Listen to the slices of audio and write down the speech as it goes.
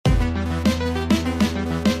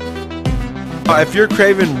If you're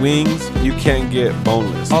craving wings, you can't get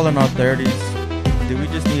boneless. All in our 30s, do we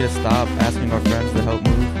just need to stop asking our friends to help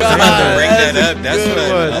move? Bring that up. That's what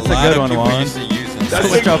That's a a lot good of one, people Juan. used to use. That's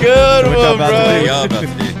What a y'all- good what y'all one, about to bro. do? Y'all about to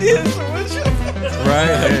do.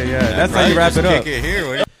 Right? Yeah. That's how you wrap it up. Kick it here.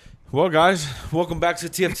 What? Well, guys, welcome back to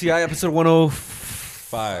Tfti episode 105.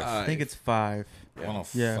 5. I think it's 5.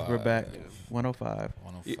 105. Yeah, we're back. 105.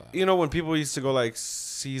 105. You know, when people used to go like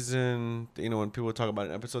season, you know, when people would talk about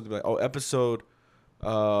an episode, they'd be like, oh, episode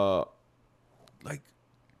like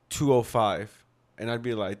 205. And I'd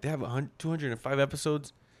be like, they have 205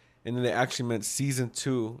 episodes? And then they actually meant season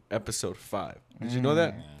 2, episode 5. Did you know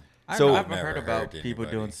that? So I've never heard about heard people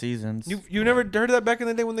anybody. doing seasons. You never heard that back in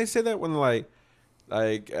the day when they say that? When like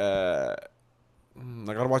I'd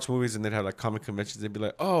watch movies and they'd have like comic conventions. They'd be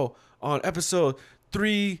like, oh, on episode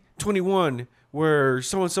 321 where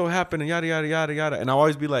so and so happened and yada yada yada yada. And I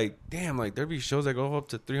always be like, damn, like there'd be shows that go up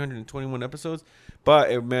to 321 episodes, but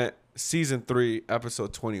it meant season 3,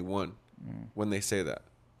 episode 21 when they say that.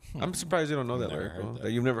 I'm surprised you don't know that, Never Larry, heard bro. that.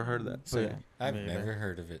 That you've never heard that. But yeah, I've me never either.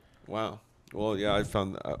 heard of it. Wow. Well, yeah, I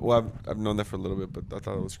found. I've known that for a little bit, but I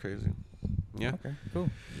thought it was crazy. Yeah. Okay, cool.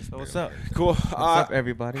 So what's up? Cool. What's up,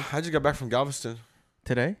 everybody? I just got back from Galveston.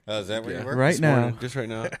 Today? Oh, is that where you were? Right This now. morning, just right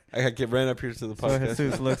now. I ran up here to the So podcast.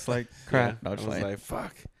 Jesus looks like crap. Yeah, No, I just was like, like,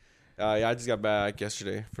 fuck. Yeah, I just got back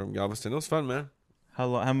yesterday from Galveston. It was fun, man.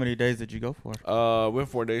 how many days did you go for? Went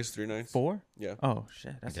 4 days, 3 nights. 4? Yeah. Oh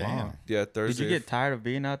shit, that's Damn. long. Yeah, Did Thursday. you get tired of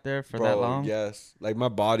being out there for Bro, that long? Yes. Like my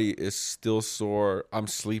body is still sore. I'm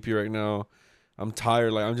sleepy right now. I'm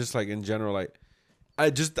tired. Like I'm just like in general. Like I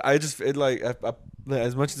just it like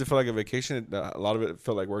as much as it felt like a vacation, a lot of it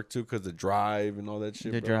felt like work too because the drive and all that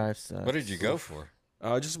shit. The bro. drive sucks. What did you go for?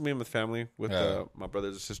 Just me and my family with my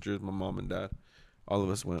brothers and sisters, my mom and dad. All of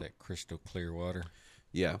us went. That crystal clear water.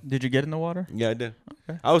 Yeah. Did you get in the water? Yeah, I did.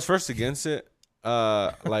 Okay. I was first against it.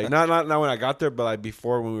 Like not when I got there, but like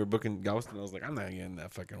before when we were booking Galveston, I was like, I'm not getting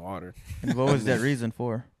that fucking water. And what was that reason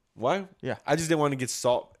for? Why? Yeah. I just didn't want to get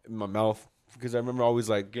salt in my mouth because I remember always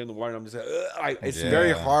like getting the water and I'm just like, it's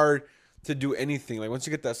very hard to do anything. Like once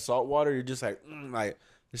you get that salt water, you're just like you're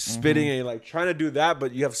spitting and you're like trying to do that,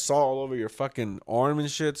 but you have salt all over your fucking arm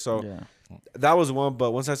and shit. So Yeah. that was one.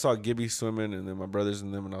 But once I saw Gibby swimming and then my brothers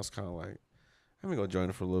and them, and I was kind of like, I'm gonna go join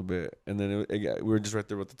it for a little bit. And then we were just right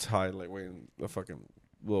there with the tide, like waiting the fucking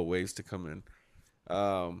little waves to come in.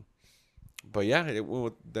 But yeah, it went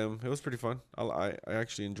with them. It was pretty fun. I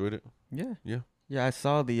actually enjoyed it. Yeah. Yeah. Yeah, I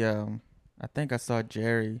saw the I think I saw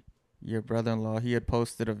Jerry, your brother-in-law. He had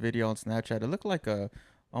posted a video on Snapchat. It looked like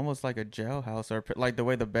almost like a jailhouse or like the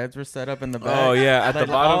way the beds were set up in the back. Oh yeah, at Like,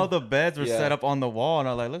 the bottom. all the beds were Yeah. set up on the wall, and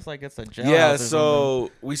I was like, looks like it's a jailhouse. Yeah, or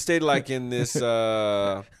so we stayed like in this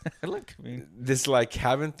something. Look, I mean, this like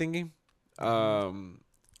cabin thingy,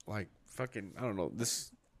 like fucking I don't know,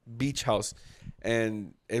 this beach house,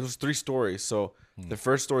 and it was 3 stories. So the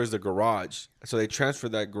first story is the garage. So they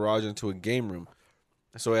transferred that garage into a game room.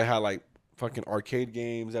 So it had like fucking arcade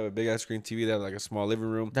games. They have a big ass screen TV. They have like a small living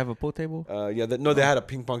room. they have a pool table. They had a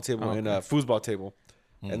ping pong table and a foosball table,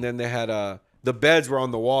 and then they had the beds were on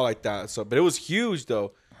the wall like that. So, but it was huge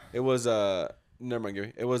though. It was never mind,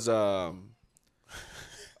 Gary. It was what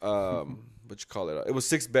you call it? It was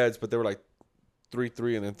 6 beds, but they were like 3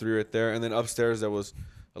 and then 3 right there, and then upstairs there was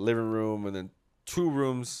a living room and then 2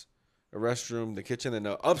 rooms, a restroom, the kitchen, and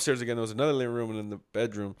upstairs again there was another living room and then the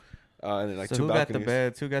bedroom, and then like So 2 who balconies. got the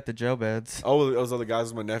beds? Who got the jail beds? Oh, those other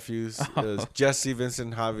guys were my nephews. It was Jesse,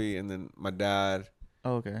 Vincent, Javi, and then my dad.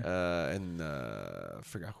 Oh, okay. And I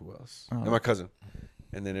forgot who else. Oh. And my cousin.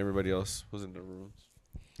 And then everybody else was in the rooms.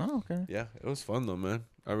 Oh, okay. Yeah, it was fun though, man.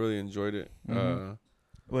 I really enjoyed it. Mhm.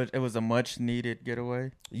 It was a much needed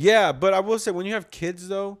getaway. Yeah, but I will say when you have kids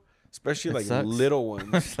though, especially It like sucks. little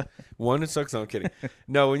ones. One, it sucks. No, I'm kidding.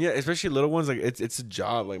 No, especially little ones, like it's a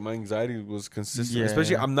job. Like my anxiety was consistent. Yeah.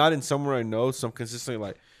 Especially I'm not in somewhere I know, so I'm consistently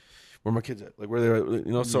like, where my kids at? Like where they're at,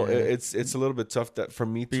 you know. So Yeah. it's a little bit tough that for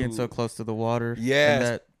me Being to so close to the water. yeah, and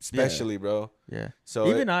that, especially bro. Yeah. So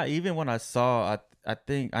Even when I saw, I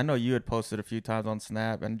think I know you had posted a few times on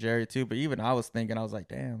Snap and Jerry too, but even I was thinking, I was like,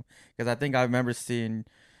 damn, because I think I remember seeing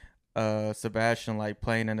Sebastian like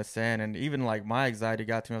playing in the sand, and even like my anxiety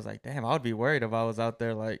got to me. I was like, damn, I would be worried if I was out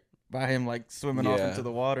there like by him like swimming off into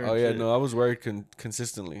the water. Oh and yeah, shit. no, I was worried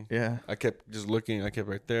consistently. Yeah. I kept just looking. I kept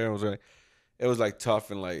right there. It was like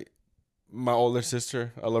tough, and like my older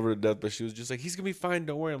sister, I love her to death, but she was just like, he's gonna be fine.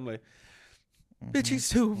 Don't worry. I'm like, bitch, he's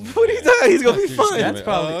 2. What are you doing? He's gonna be fine. That's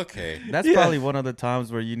probably okay. That's probably one of the times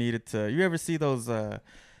where you needed to. You ever see those?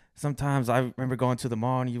 Sometimes I remember going to the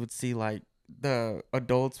mall and you would see like the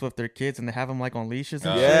adults with their kids and they have them like on leashes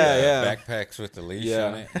and Oh, shit. Yeah. Backpacks with the leash Yeah.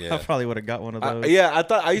 on it. I Yeah. probably would have got one of those.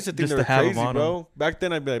 I used to think Just they to were have 'em crazy, on bro. Back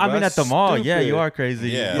then, I'd be like, I mean, that's at the mall, yeah, stupid. you are crazy.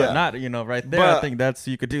 Yeah. But Yeah. not, right there. But- I think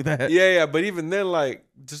you could do that. Yeah, but even then, like,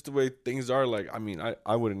 just the way things are, like, I mean,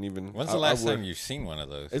 I wouldn't even. When's the last time you've seen one of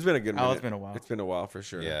those? It's been a good minute. Oh, it's been a while. It's been a while for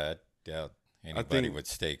sure. Yeah, I doubt anybody think- would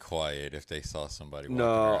stay quiet if they saw somebody walking No,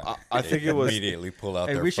 around. I They'd think it was- immediately pull out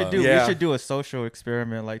Hey, their we should phone. do Yeah. we should do a social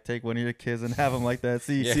experiment, like take one of your kids and have them like that.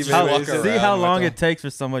 See Yeah, see just how walk see around how with long them. it takes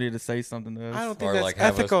for somebody to say something to us. I don't think Or that's like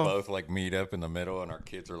have ethical. us both like meet up in the middle and our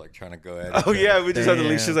kids are like trying to go at each Oh other. yeah, we just have the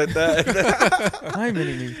Damn. leashes like that, Hi,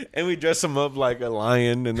 mini-me. and we dress them up like a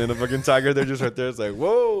lion and then a fucking tiger. They're just right there. It's like,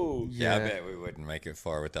 whoa. Yeah, I bet we wouldn't make it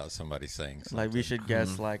far without somebody saying something. Like we should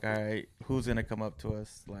guess, like, all right, who's gonna come up to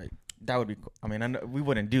us? Like that would be. Cool. I mean, I know we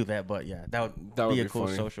wouldn't do that, but yeah, that would be a cool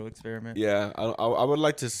funny. social experiment. Yeah, I would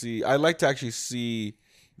like to see. I'd like to actually see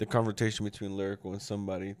the conversation between Lyrical and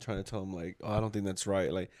somebody trying to tell him like, oh, I don't think that's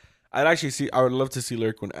right. Like, I'd actually see. I would love to see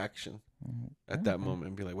Lyrical in action at that moment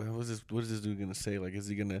and be like, well, what is this dude gonna say? Like, is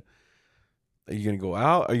he gonna? Are you gonna go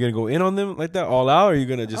out? Are you gonna go in on them like that, all out? Or are you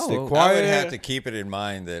gonna just stay Oh, quiet? I would have to keep it in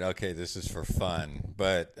mind that okay, this is for fun.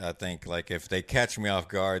 But I think like if they catch me off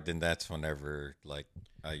guard, then that's whenever like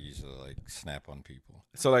I usually like snap on people.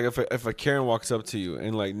 So like if a Karen walks up to you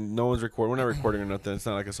and like no one's recording, we're not recording or nothing. It's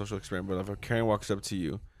not like a social experiment. But if a Karen walks up to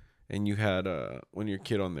you and you had when your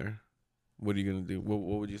kid on there, what are you gonna do? What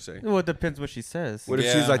would you say? Well, it depends what she says. What if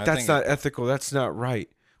Yeah, she's like, I that's think- not ethical. That's not right.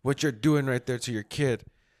 What you're doing right there to your kid.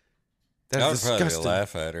 I That's would probably disgusting.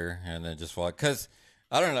 laugh at her and then just walk. Because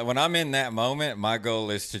I don't know. When I'm in that moment, my goal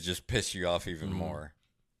is to just piss you off even more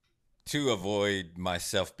to avoid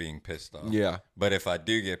myself being pissed off. Yeah. But if I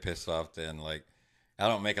do get pissed off, then like I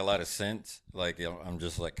don't make a lot of sense. Like I'm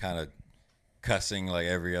just like kind of cussing like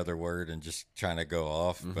every other word and just trying to go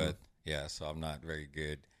off. But yeah, so I'm not very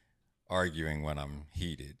good arguing when I'm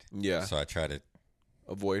heated. Yeah. So I try to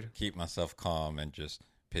Avoid. keep myself calm and just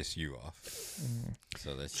piss you off.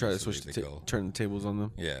 So that's Try to usually switch the goal. turn the tables on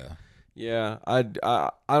them. Yeah. Yeah. I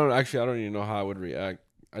don't even know how I would react.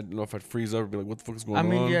 I don't know if I'd freeze up and be like, what the fuck is going I on?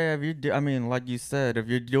 mean, yeah, if you do, I mean, like you said, if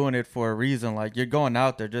you're doing it for a reason, like you're going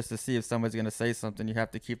out there just to see if somebody's gonna say something, you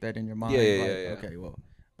have to keep that in your mind. Yeah, like, yeah. Okay, well,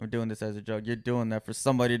 I'm doing this as a joke. You're doing that for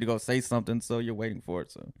somebody to go say something, so you're waiting for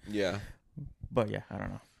it. So, Yeah. but yeah, I don't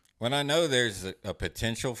know. When I know there's a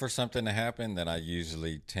potential for something to happen, then I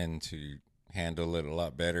usually tend to handle it a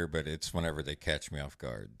lot better. But it's whenever they catch me off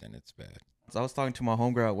guard, then it's bad. So I was talking to my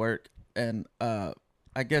homegirl at work, and I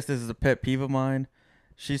guess this is a pet peeve of mine.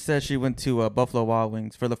 She said she went to Buffalo Wild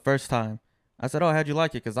Wings for the first time. I said, "Oh, how'd you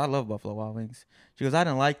like it?" Because I love Buffalo Wild Wings. She goes, "I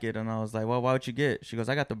didn't like it," and I was like, "Well, why would you get?" She goes,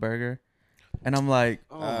 "I got the burger," and I'm like,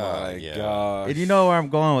 Oh my yeah. gosh. and you know where I'm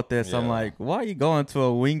going with this. I'm Yeah. like, why are you going to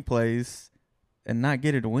a wing place and not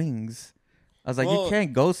getting wings? I was like, you Well-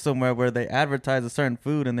 can't go somewhere where they advertise a certain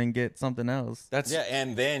food and then get something else. That's Yeah,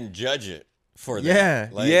 and then judge it for that. Yeah,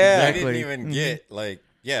 Like, yeah. I didn't exactly. even get like,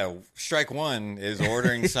 yeah, strike one is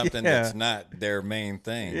ordering something Yeah. that's not their main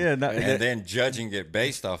thing. Yeah, not- and then judging it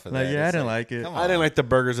based off of Like, that. yeah, I It's didn't like it. come I didn't on. like the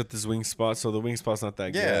burgers at this wing spot, so the wing spot's not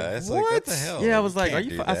that Yeah, good. it's like what the hell? Yeah, I was like, can't are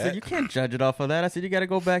you? do I said, that. you can't judge it off of that. I said, you got to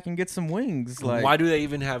go back and get some wings. Like, Why do they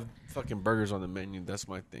even have fucking burgers on the menu? That's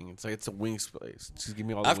my thing. It's like it's a wings place. Just give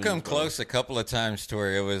me all the I've wings, come bro. close a couple of times to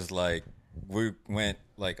where it was like we went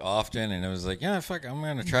like often, and it was like, yeah, fuck, I'm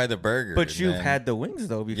gonna try the burger. But And you've then- had the wings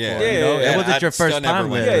though before. Yeah. you know? Yeah, It wasn't I your still first never time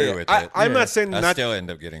went there. through Yeah, with yeah. it. I'm Yeah. not saying I not. still end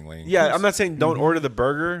up getting wings. Yeah, I'm not saying don't order the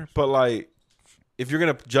burger, but like if you're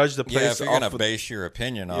gonna judge the place, Yeah, if you're off gonna of- base your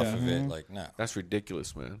opinion off Yeah. of it, like no. that's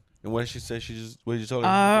ridiculous, man. And what did she say? She just what did you tell her?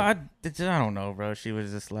 I don't know, bro. She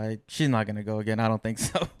was just like, she's not gonna go again. I don't think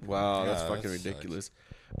so. Wow, that's Yeah, fucking that sucks. ridiculous.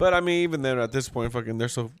 But I mean, even then, at this point, fucking,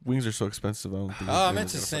 wings are so expensive. I don't think. Oh, I anyone's meant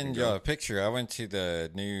to gonna send fucking y'all go. a picture. I went to the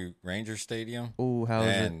new Ranger Stadium, Ooh, how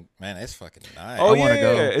is it? and man, it's fucking nice. Oh I wanna yeah,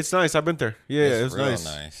 go. yeah, it's nice. I've been there. Yeah, it's it's real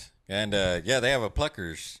nice. And yeah, they have a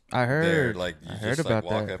Pluckers. I There, heard. like you I just heard like about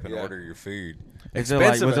walk that. up and Yeah. order your food. Is it like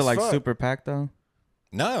expensive was it as like fuck. super packed though?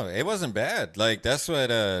 No, it wasn't bad. Like that's what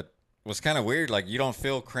was kind of weird. Like you don't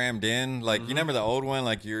feel crammed in. Like you remember the old one?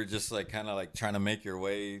 Like you're just like kind of like trying to make your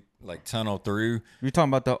way like tunnel through You're talking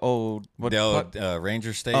about the old the old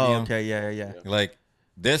Ranger Stadium. Oh, okay, yeah. Like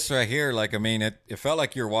this right here, like I mean, it felt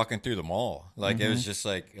like you were walking through the mall. Like it was just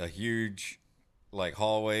like a huge like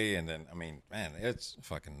hallway, and then I mean, man, it's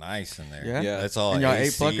fucking nice in there. Yeah? Yeah. It's all And y'all ate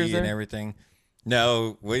AC Pluckers and there? everything.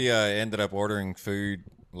 No, we ended up ordering food.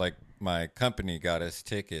 Like my company got us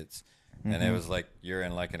tickets, and it was like you're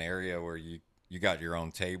in like an area where you got your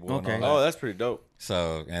own table. Okay. And all Oh, that. that's pretty dope.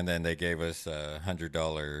 So and then they gave us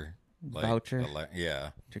 $100 like, voucher. Yeah.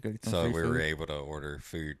 To go get some So free we were food. able to order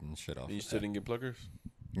food and shit off. You of still that. didn't get pluckers?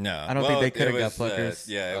 No, I don't think they coulda it got was, pluckers.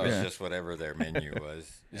 Yeah, it was Yeah. just whatever their menu was.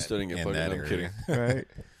 You still didn't get in pluckers? that I'm area. kidding. Right.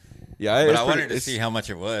 Yeah, But I wanted to see how much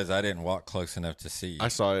it was. I didn't walk close enough to see. I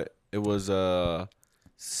saw it. It was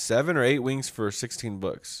 7 or 8 wings for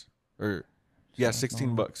 $16, or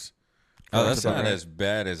 $16. Oh, that's About not right. as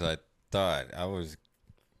bad as I thought. I was.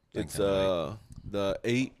 It's thinking, the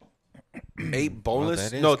eight boneless.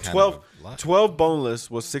 that is No, kind of 12, a lot. 12 boneless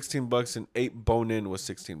was $16, and 8 bone-in was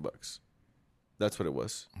 $16. That's what it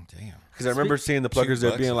was. Damn. Because I remember seeing the pluckers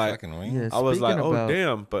there $2 being a like, fucking wing? Yeah, I was like, speaking oh about-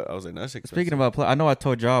 damn, but I was like, that's expensive. Speaking about, I know I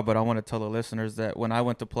told y'all, but I want to tell the listeners that when I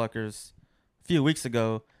went to Pluckers a few weeks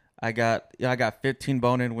ago, I got 15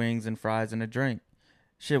 bone-in wings and fries and a drink.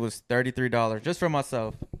 Shit was $33 just for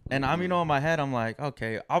myself. And I'm, in my head, I'm like,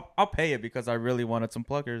 okay, I'll pay it because I really wanted some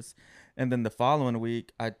Pluckers. And then the following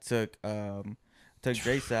week, I took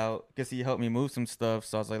Jace out because he helped me move some stuff.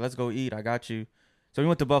 So I was like, let's go eat. I got you. So we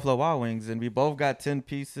went to Buffalo Wild Wings and we both got 10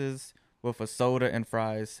 pieces with a soda and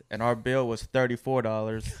fries, and our bill was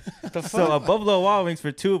 $34. So at Buffalo Wild Wings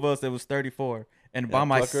for two of us, it was $34, and by At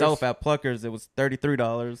myself Pluckers? at Pluckers, it was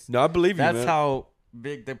 $33. No, I believe you, That's man. how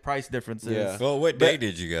big the price difference is. Yeah. Well, what day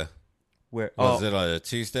did you go? Where Was it on a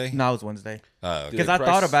Tuesday? No, it was Wednesday. Oh, okay. Because the I price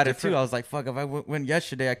thought is about it too. different? I was like, "Fuck! If I went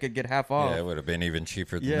yesterday, I could get half off." Yeah, it would have been even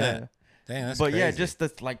cheaper than Yeah. that. Damn, that's But crazy. yeah, just the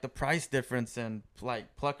price difference and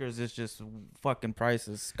like Pluckers is just fucking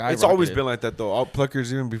prices skyrocketed. It's always been like that though. All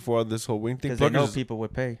pluckers, even before this whole wing thing, because they know pluckers people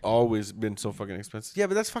would pay. always been so fucking expensive. Yeah,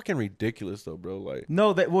 but that's fucking ridiculous though, bro. Like,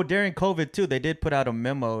 No, during COVID too, they did put out a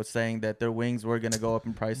memo saying that their wings were gonna go up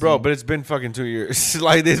in price. bro, but it's been fucking 2 years.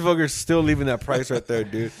 Like, these fuckers still leaving that price right there,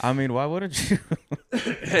 dude. I mean, why wouldn't you?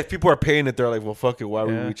 If people are paying it, they're like, well, fuck it. Why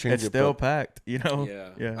would Yeah, we change it's it? still But- packed,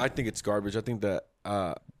 yeah. I think it's garbage. I think that.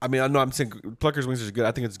 I mean, I know I'm saying Pluckers wings is good.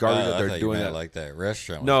 I think it's garbage that I they're thought you doing meant that. like that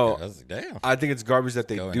restaurant. No. was good. I was like, damn. I think it's garbage that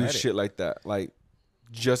they Going do at it. shit like that, like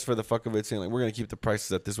just for the fuck of it, saying like we're gonna keep the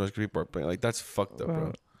prices at this much. People are paying. Like, that's fucked up,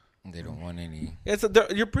 bro. They don't want any.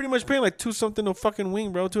 You're pretty much paying like $2 something a fucking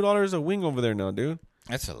wing, bro. $2 a wing over there now, dude.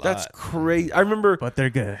 That's a lot. That's crazy. I remember but they're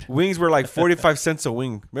good. wings were like 45 cents a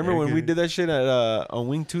wing. Remember They're when we good. did that shit at on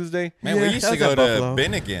Wing Tuesday? Man, Yeah, we used that to was go at to Buffalo.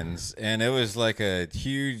 Bennigan's, and it was like a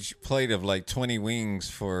huge plate of like 20 wings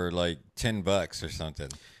for like $10 or something.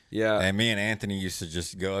 Yeah, And me and Anthony used to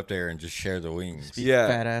just go up there and just share the wings. yeah,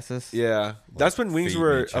 Fat asses. yeah. That's when wings feeding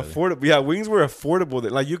were each other. affordable. Yeah, wings were affordable.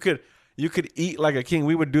 Like you could eat like a king.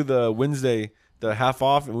 We would do the Wednesday, the half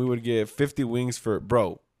off, and we would get 50 wings for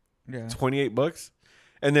Yeah. $28.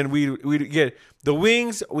 And then we'd get the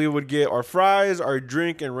wings. We would get our fries, our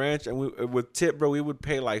drink, and ranch. And we with tip, bro, we would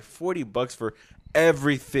pay like $40 for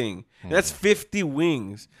everything. And that's 50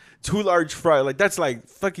 wings, 2 large fries. Like, that's like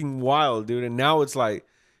fucking wild, dude. And now it's like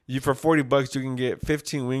for $40 you can get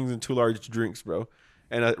 15 wings and 2 large drinks, bro,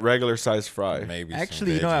 and a regular size fry. Maybe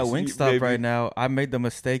Actually, some at veggies. Wingstop Maybe. right now, I made the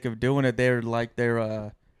mistake of doing it.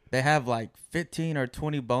 They have like 15 or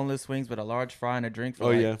 20 boneless wings with a large fry and a drink for Oh,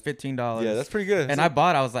 yeah. $15. Yeah, that's pretty good. And I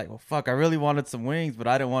was like, well, fuck, I really wanted some wings, but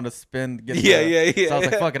I didn't want to get Yeah. So I was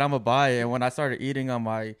like, fuck it, I'm gonna buy it. And when I started eating them,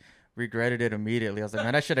 I regretted it immediately. I was like,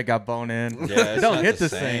 man, I should have got bone in. Yeah, It it's don't not hit the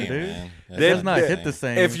same, dude. man. It Then- does not hit the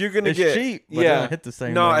same. If you're gonna it's get cheap, but it yeah, don't hit the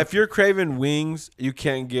same. No, way. if you're craving wings, you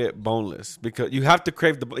can't get boneless because you have to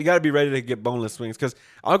crave you got to be ready to get boneless wings. Because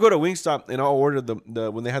I'll go to Wingstop and I'll order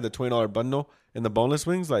the when they have the $20 bundle and the boneless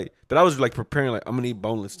wings. Like, but I was like preparing like I'm gonna eat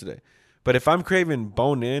boneless today. But if I'm craving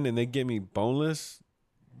bone in and they give me boneless,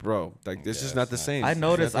 bro, like this is not the same. I It's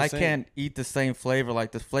noticed not the I same. can't eat the same flavor.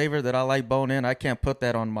 Like the flavor that I like bone in, I can't put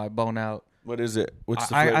that on my bone out. What is it? What's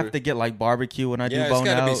the I flavor? have to get like barbecue when I Yeah, do it's bone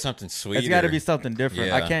got to out. be something sweet. It's got to be something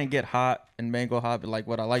different. I Yeah. can't get hot and mango hot, but like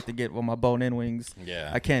what I like to get with my bone in wings. Yeah.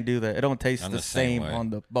 I can't do that. It don't taste I'm the the same same way. on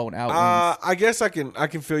the bone out wings. I guess I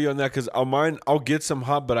can feel you on that because I'll get some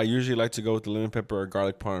hot, but I usually like to go with the lemon pepper or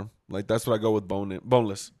garlic parm. Like that's what I go with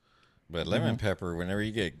boneless. But lemon Mm-hmm. pepper, whenever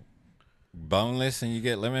you get boneless and you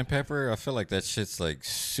get lemon pepper, I feel like that shit's like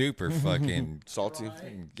super fucking. Salty.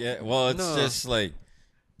 Well, it's No. just like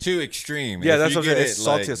too extreme. Yeah, If that's you what I'm get saying. it It's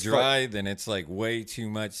salty like as fuck. dry, then it's like way too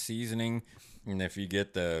much seasoning. And if you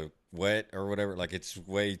get the wet or whatever, like it's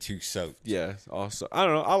way too soaked. Yeah. Also, I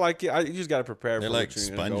don't know. I like it. You just gotta prepare They're for like what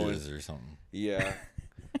you're gonna go with. sponges or something. Yeah.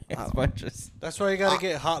 It's bunches. That's why you gotta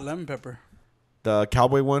get hot lemon pepper. The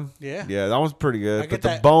cowboy one. Yeah. Yeah, that one's pretty I good. get But the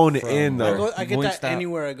that bone from- in though. I get that Wingstop.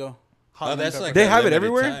 anywhere I go. Hot Oh, lemon that's pepper. like They a have it limited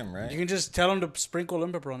everywhere? time, right? You can just tell them to sprinkle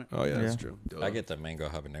lemon pepper on it. Oh yeah, that's Yeah. true. I get the mango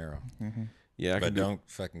habanero. Yeah, I But can do. don't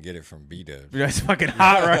fucking get it from B-Dubs. It's fucking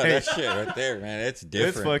hot, right? That shit right there, man. It's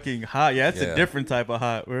different. It's fucking hot. Yeah, it's Yeah. a different type of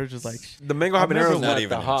hot. We're just like, The mango I remember habanero is not not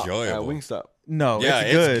even even hot enjoyable. at Wingstop. no, Yeah,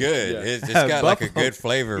 it's good. Yeah. It's got like a Buffalo. good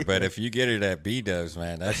flavor, but if you get it at B-Dubs,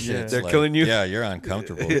 man, that shit's They're like, killing you. Yeah, you're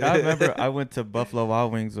uncomfortable. Dude, I remember I went to Buffalo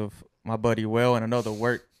Wild Wings with my buddy Will and another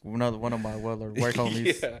one of my work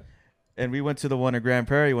homies. Yeah. And we went to the one in Grand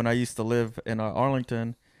Prairie when I used to live in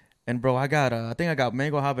Arlington. And bro, I think I got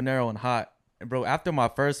mango habanero and hot. And bro, after my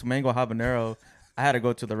first mango habanero, I had to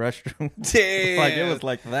go to the restroom. Damn. Like it was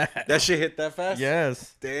like that. That shit hit that fast?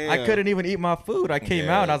 Yes. Damn. I couldn't even eat my food. I came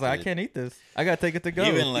Yeah, out and I was like, I dude. can't eat this. I gotta take it to go.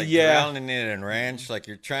 Even like Yeah. drowning it in ranch, like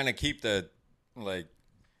you're trying to keep the like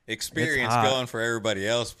experience hot. going for everybody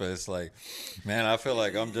else, but it's like, man, I feel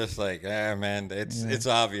like I'm just like, man, it's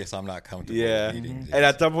obvious I'm not comfortable Yeah. with eating this. And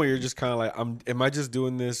at that point, you're just kind of like, am I just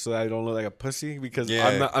doing this so I don't look like a pussy? Because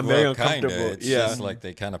yeah, I'm very well, uncomfortable. Kinda. It's Yeah. just like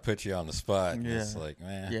they kind of put you on the spot. Yeah. It's like,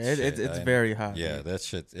 man, yeah, shit, it's I- very hot. Yeah, that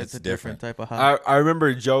shit, it's a different. type of hot. I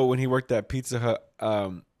remember Joe when he worked at Pizza Hut.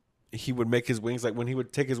 He would make his wings like when he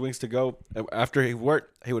would take his wings to go after he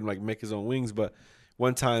worked. He would like make his own wings. But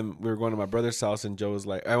one time we were going to my brother's house and Joe was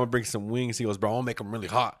like, "I want to bring some wings." He goes, "Bro, I'll make them really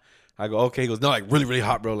hot." I go, "Okay." He goes, "No, like really, really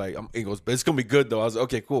hot, bro." Like he goes, "But it's gonna be good though." I was like,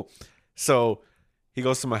 "Okay, cool." So he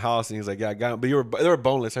goes to my house and he's like, "Yeah, I got them." But they were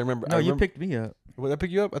boneless. I remember. No, I you remember, picked me up. Would I pick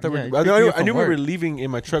you up? I thought Yeah, we you were, I picked me knew, up I knew from we were work. leaving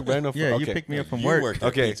in my truck, but I know. Yeah, you okay. picked me up from You work. worked at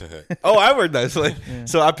Okay. Pizza Hut. Oh, I worked that. So,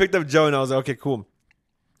 so I picked up Joe and I was like, "Okay, cool."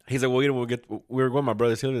 He's like, "We'll eat it when we get." We were going to my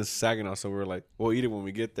brother's. He lives in Saginaw, so we were like, "We'll eat it when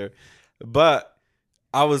we get there." But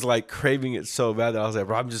I was like craving it so bad that I was like,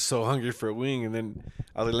 "Bro, I'm just so hungry for a wing." And then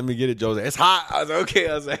I was like, "Let me get it." Joe was like, "It's hot." I was like, "Okay."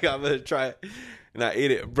 I was like, "I'm gonna try it," and I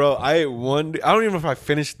ate it, bro. I ate one. I don't even know if I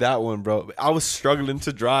finished that one, bro. I was struggling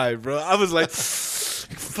to drive, bro. I was like,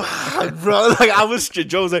 "Fuck, bro!" Like I was.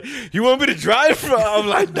 Joe was like, "You want me to drive, bro?" I'm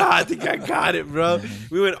like, "Nah, I think I got it, bro."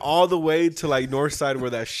 We went all the way to like North Side where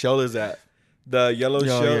that shell is at. The yellow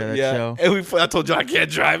shell, that shell. And I told Joe I can't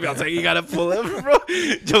drive. I was like, "You gotta pull it, bro."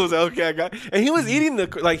 Joe was like, "Okay, I got it." And he was eating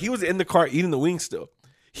he was in the car eating the wings still.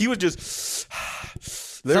 He was just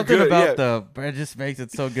they're Something good, about yeah. the bread just makes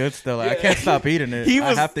it so good still. Like, I can't stop eating it. He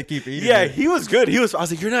was- I have to keep eating Yeah, it. he was good. I was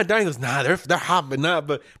like, "You're not dying." He goes, "Nah, they're hot, but not."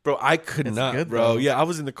 But bro, I could It's not, good, bro. though. Yeah, I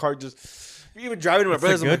was in the car just even driving to my It's a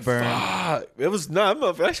brother's. I'm good like, burn. "Fuck." It was not.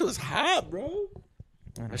 That shit was hot, bro.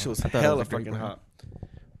 That shit was I thought it hella was a great fucking burn. hot.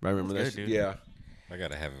 I remember that. good, Shit. dude. Yeah. I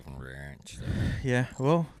gotta have it from ranch. Yeah,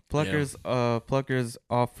 well, Pluckers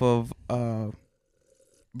off of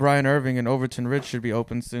Brian Irving and Overton Ridge should be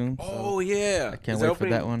open soon. So Oh yeah. I can't Is wait for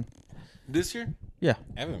opening that one. this year. Yeah,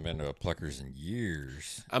 I haven't been to a Pluckers in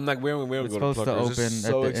years. I'm like, we don't it's go supposed to to Pluckers. open It's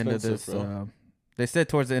at so the end of expensive, this. bro. They said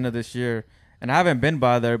towards the end of this year, and I haven't been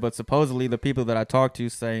by there, but supposedly the people that I talked to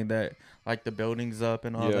saying that like the building's up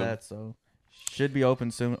and all Yeah. that, so should be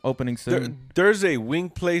opening soon. There's a wing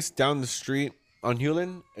place down the street on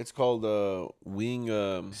Hewlin. It's called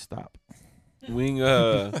Wing Stop. Wing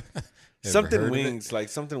heard something of it? wings, like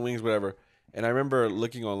something wings, whatever. And I remember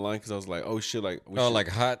looking online because I was like, "Oh shit!" Like we Oh, should- like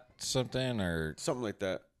hot something or something like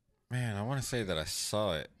that. man, I want to say that I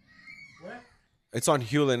saw it. It's on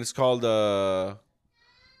Hewlin. It's called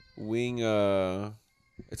Wing.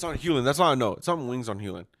 It's on Hewlin. That's all I know. It's on Wings on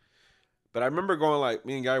Hewlin. But I remember going like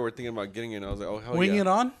me and Guy were thinking about getting it. And I was like, "Oh hell Wing yeah!" it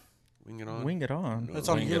on. Wing it on. Wing it on. That's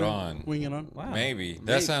on Wing it here. on. Wing it on. Wow. Maybe that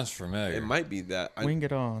Maybe. sounds familiar. It might be that. Wing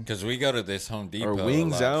it on. Because we go to this Home Depot. a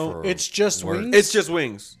Wings lot Out? for It's just work. wings? It's just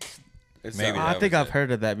wings. It's Maybe that. I that think was I've it.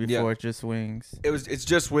 heard of that before. Yeah. It's just wings. It's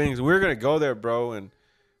just wings. We were gonna go there, bro, and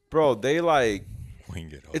bro, they like Wing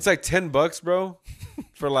it on. it's like $10, bro,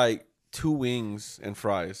 for like 2 wings and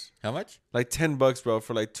fries. How much? Like $10, bro,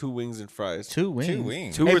 for like 2 wings and fries. 2 wings. 2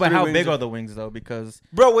 wings. Two Hey, or but 3 how wings big and- are the wings though? Because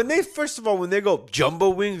Bro, when they go jumbo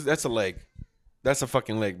wings, that's a leg. That's a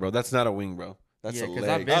fucking leg, bro. That's not a wing, bro. That's Yeah, a 'cause leg.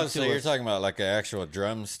 I've been Oh, so to you're a- talking about like an actual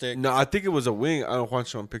drumstick? No, I think it was a wing. I don't want to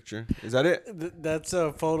show a picture. Is that it? That's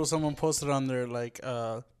a photo someone posted on their like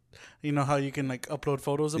you know how you can like upload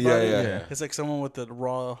photos about Yeah, it. yeah. Yeah. It's like someone with a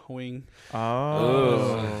raw wing.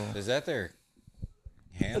 oh, Is that their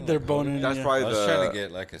hand? They're like, holding boning. it? That's Yeah. probably I was the. trying to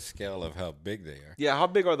get like a scale of how big they are. Yeah, how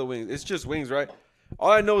big are the wings? It's just wings, right? All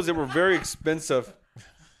I know is they were very expensive.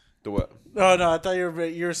 The what? Oh no, I thought you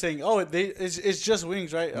were saying it's just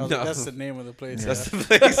wings, right? I was like, No. that's the name of the place. That's the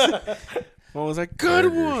place. One was like, good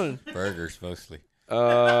Burgers. one. Burgers mostly.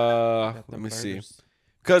 Let me see.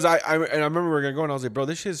 Cause I remember we were gonna go and I was like, bro,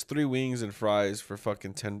 this shit's 3 wings and fries for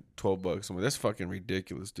fucking $10-12. I'm like, that's fucking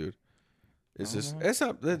ridiculous, dude. It's just it's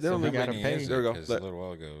not. They don't we make gotta Many pay. is it? There we go. 'Cause Look. a little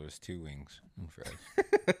while ago it was 2 wings and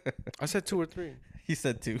fries. I said 2 or 3. he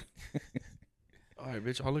said 2. All right,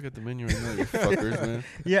 bitch. I'll look at the menu right now, you fuckers, man.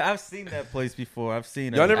 Yeah, I've seen that place before. I've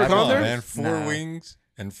seen it. Y'all never I've- gone there? Man, 4 Nah. wings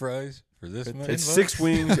and fries for this much. It's 6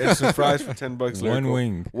 wings and some fries for $10. One Lyrical.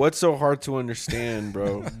 wing. What's so hard to understand,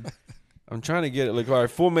 bro? I'm trying to get it. Like, all right,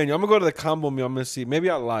 full menu. I'm gonna go to the combo meal. I'm gonna see. Maybe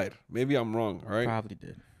I lied. Maybe I'm wrong. All right. Probably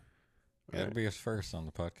did. That'll be us first on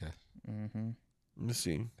the podcast. Mm-hmm. Let me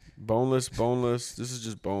see. Boneless. This is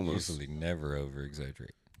just boneless. Usually never over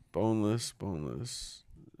exaggerate. Boneless.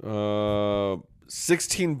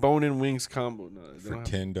 16 bone-in wings combo. No, they For don't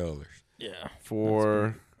have- $10. Yeah.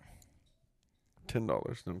 for $10. No,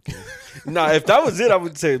 I'm kidding. Nah, if that was it, I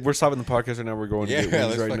would say we're stopping the podcast right now. We're going to Yeah, get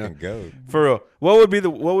wings let's right fucking now. go. For real. What would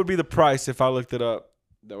be the price if I looked it up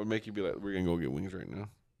that would make you be like, we're gonna go get wings right now?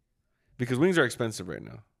 Because wings are expensive right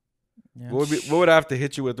now. Yeah. What would I have to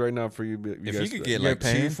hit you with right now for you? If guys you could to- get You're like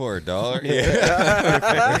paying? 2 for $1,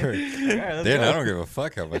 Yeah. then I don't give a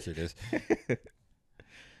fuck how much it is.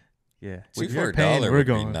 Yeah. 2 If you're for a paying, dollar we're would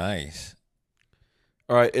be going. nice.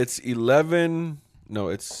 All right, it's 11. No,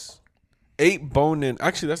 it's 8 bone-in.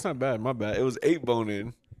 Actually, that's not bad. My bad. It was 8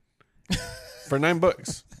 bone-in for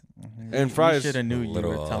 $9. Mhm. And fries. should have knew A you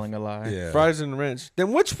little were off. telling a lie. Yeah. Fries and ranch.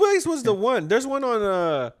 Then which place was the one? There's one on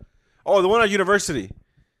the one at University.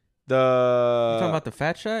 You talking about the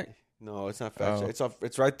Fat Shack? No, it's not Fat Oh. Shack.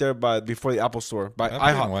 It's right there before the Apple Store by I've been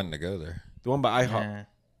IHOP. wanting to go there. The one by IHOP. Nah.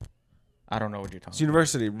 I don't know what you're It's talking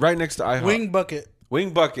University, right next to IHOP. Wing bucket.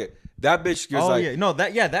 Bucket. That bitch about. was Oh like, yeah, no,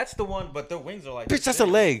 that's the one, but the wings are like. bitch, that's a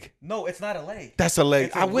leg. No, it's not a leg. That's a leg.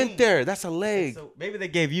 It's a I went wing. there. That's a leg. So maybe they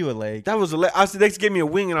gave you a leg. That was a leg. They gave me a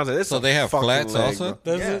wing, and I was like, this So is they a have fucking flats leg, also?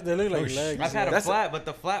 bro. Yeah. They look like Oh, shit. legs. I've had a That's flat, but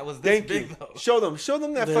the flat was this Thank big you. though. Show them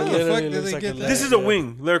that They fucking. literally fuck do looks they like get a that? leg. This is a Yeah.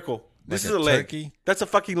 wing, lyrical. This Like is a leg. turkey? That's a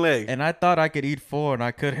fucking leg. And I thought I could eat 4, and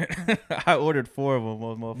I couldn't. I ordered 4 of them.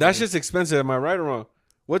 those motherfuckers. That's just expensive. Am I right or wrong?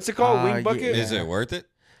 What's it called? Wing bucket? yeah. Is it worth it?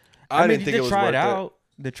 I mean, didn't you think did it was try worth it out.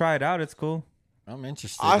 They try it out. It's cool. I'm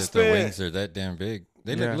interested I that the spent- wings are that damn big.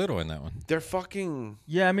 They Yeah. look little in that one. They're fucking.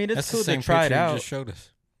 Yeah, I mean, it's That's cool the same to try it picture you out. just showed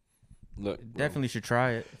us. Look, bro. Definitely should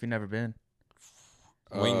try it if you've never been.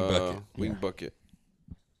 Wing bucket. Wing Yeah. bucket.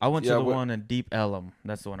 I went Yeah, to the what- one in Deep Ellum.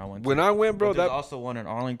 That's the one I went to. When I went, bro, But there's that also one in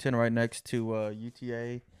Arlington right next to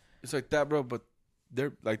UTA. it's like that, bro. But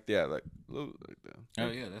they're like that. Oh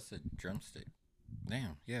yeah, that's a drumstick.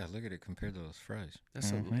 Damn. Yeah, look at it compared to those fries.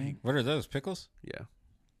 That's Mhm. a leg. What are those pickles? Yeah.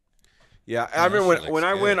 Yeah, that I remember shit when looks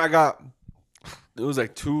I good. went, I got it was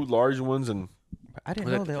like 2 large ones and I didn't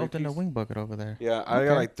Was that know they the opened a 3-piece? wing bucket over there. yeah, I Okay.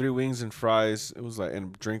 got like 3 wings and fries. It was like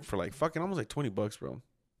and a drink for like fucking almost like $20, bro.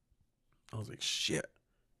 I was like, shit.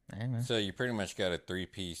 Dang, man. So you pretty much got a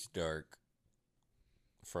 3-piece dark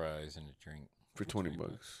fries and a drink. For $20.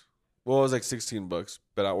 Well, it was like $16,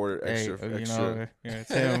 but I ordered extra. Hey, you extra. know, yeah, it's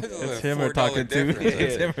him. It's It's a him we're $4 talking to. difference.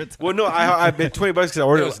 It's him we're talking Well, no, I bid $20 because I It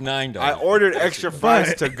ordered. was $9. I ordered extra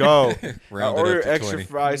fries to go. I Rounded ordered up to extra 20.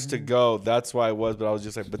 fries to go. That's why it was. But I was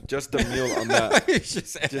just like, but just the meal on that It's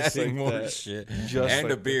just Just adding like more that. shit. Just And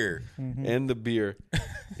like a beer. Mhm. and the beer.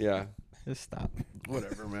 Yeah, Just stop.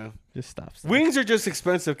 whatever, man. Just stop. Wings are just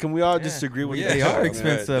expensive. Can we all Yeah. disagree with Yeah, that? They are Man.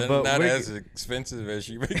 expensive. They're but not we're- as expensive as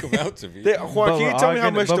you make them out to be. They, Juan, can you tell me how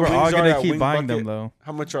much the but wings we're all are gonna at keep Wing buying Bucket? them though.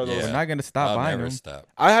 How much are those? Yeah. We're not gonna stop I'll buying never them. stop.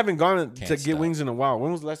 I haven't gone to Can't get stop. wings in a while.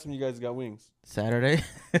 When was the last time you guys got wings? Saturday.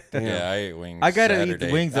 Damn. Yeah, I ate wings. I gotta Saturday.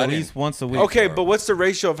 eat wings I at didn't- least once a week. Okay, but what's the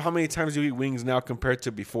ratio of how many times you eat wings now compared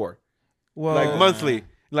to before? Well, Like monthly.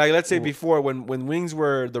 Like let's say Well- before when wings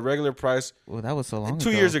were the regular price Well, that was so long. 2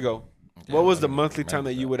 ago. years ago. Yeah, What was I the don't monthly time remember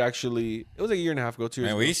that you would actually? It was like a year and a half ago, 2 years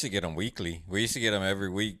Man, ago. we used to get them weekly. We used to get them every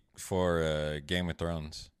week for Game of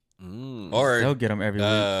Thrones Mm. or They'll get them every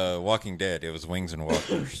week. Walking Dead. It was wings and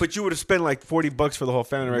walkers. But you would have spent like $40 for the whole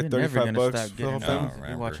family, right? You're never $35 gonna bucks stop for the whole getting family. No. wings if you're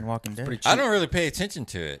remember. watching Walking Dead. Pretty I cheap. don't really pay attention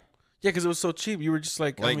to it. Yeah, because it was so cheap. You were just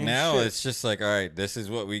like, Like I mean, now, shit. it's just like, all right, this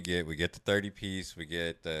is what we get. We get the 30-piece. We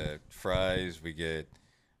get the fries. We get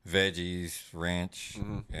veggies, ranch,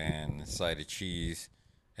 Mm-hmm. and a side of cheese,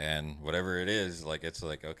 and whatever it is. Like it's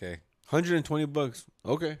like okay, $120.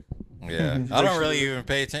 Okay. yeah. I don't really even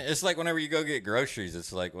pay attention. It's like whenever you go get groceries,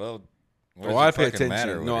 it's like, well, what does Oh, I it pay fucking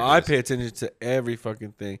matter attention. what No, it I is? pay attention to every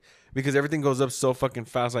fucking thing because everything goes up so fucking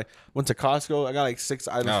fast. Like went to Costco, I got like 6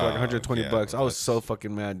 items for like Oh, $120. yeah, I was that's- so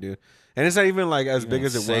fucking mad, dude. And it's not even like as big Even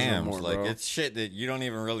as it was no Sam's, more, like bro. it's shit that you don't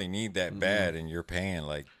even really need that bad, and you're paying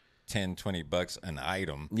like $10-$20 an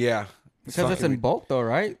item. Yeah. Because it's in bulk though,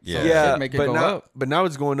 right? Yeah. So it Yeah, should make it but go now, up. but now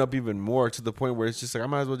it's going up even more to the point where it's just like I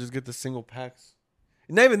might as well just get the single packs.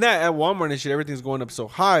 Not even that at Walmart and shit, everything's going up so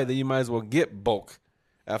high that you might as well get bulk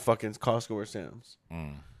at fucking Costco or Sam's.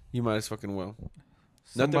 Mm. You might as fucking well.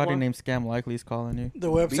 Somebody wrong? named Scam Likely is calling you.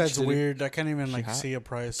 The website's City. weird. I can't even like hot? see a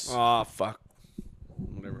price. Oh fuck.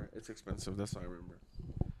 whatever. It's expensive. That's all I remember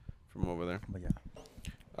from over there. But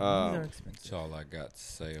yeah, they're expensive. That's all I got to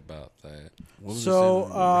say about that. What was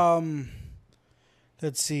So,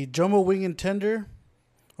 let's see, jumbo wing and tender,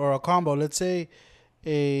 or a combo. Let's say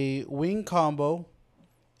a wing combo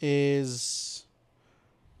is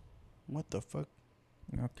what the fuck?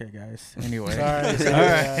 Okay, guys. Anyway, Sorry.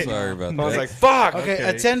 Sorry about I that. was like, fuck. Okay,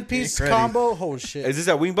 a 10-piece Get ready. combo. Oh shit! Is this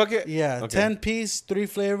at Wing Bucket? Yeah, Okay. 10-piece, 3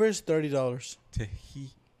 flavors, $30.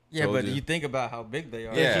 yeah, Told but you. you think about how big they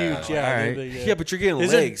are. Yeah. They're huge. Yeah, All they're right. big, Yeah, but you're getting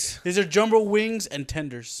These legs. These are jumbo wings and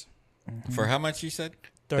tenders. For how much you said?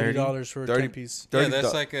 $30 for a 30. 10-piece. Yeah, 30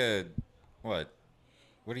 that's like a what?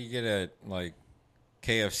 What do you get at like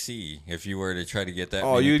KFC if you were to try to get that?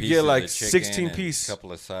 Oh, many you'd get, pieces like, of chicken 16 and piece. a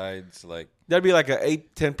couple of sides, like That'd be like a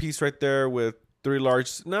 8-10 piece right there with 3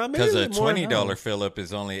 large. Nah, maybe because a more. $20 fill up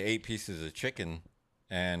is only 8 pieces of chicken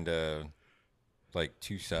and like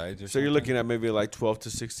 2 sides. Or So you're something. looking at maybe like 12 to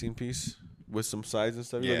 16 piece with some sides and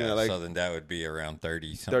stuff. You're looking Yeah, at like so then that would be around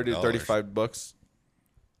 30 30 to $35.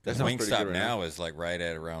 That sounds pretty Wingstop good right now is like right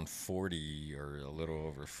at around 40 or a little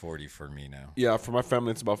over 40 for me now. Yeah, for my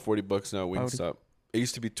family, it's about $40 now. Wingstop. It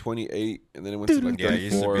used to be 28, and then it went to like Yeah, it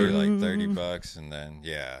used to 34. be like $30, and then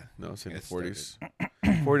yeah, No, it's in the it started.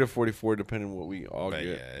 40s, 40 to 44, depending on what we all But get.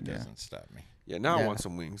 yeah, it doesn't stop me. Yeah, now I Yeah. want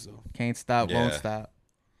some wings though. Can't stop, won't Yeah. stop.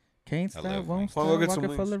 Can't I stop, love won't wings. stop. Well, go get some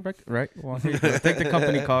Rockefeller wings. right? Well, here you go. Take the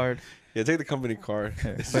company card. Yeah, take the company card.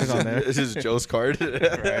 Put it on there. This is Joe's card.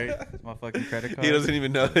 Right? My fucking credit card. He doesn't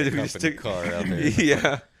even know. We Company just take- car out there.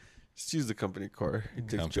 Yeah, just use the company card. He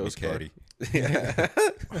takes Company Joe's caddy. card. Yeah,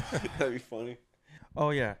 that'd be funny.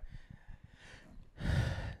 Oh yeah.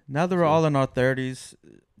 Now that we're all in our 30s,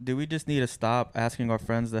 do we just need to stop asking our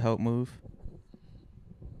friends to help move?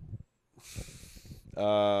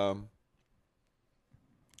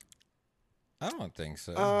 I don't think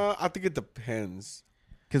so. I think it depends.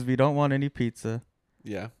 Because we don't want any pizza.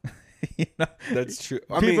 Yeah, You know? that's true.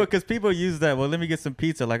 I People, mean, because people use that. Well, let me get some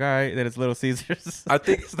pizza. Like, all right, then it's Little Caesars. I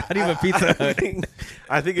think it's not even Pizza Hut.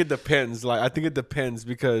 I think it depends. Like, I think it depends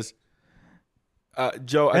because,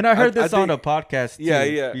 Joe. And I heard this on think- a podcast too,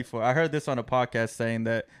 Yeah. before. I heard this on a podcast saying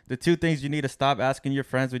that the 2 things you need to stop asking your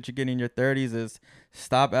friends when you get in your 30s is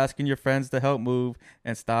stop asking your friends to help move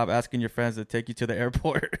and stop asking your friends to take you to the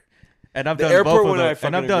airport. And I've The done airport both of one, I them.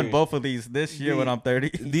 And I've fucking done agree. both of these this year when I'm 30.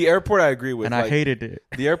 The airport, I agree with. And like, I hated it.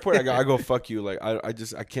 the airport. I go fuck you. Like I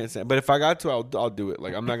can't stand. But if I got to, I'll do it.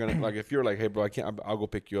 Like I'm not gonna like if you're like, hey bro, I can't. I'll go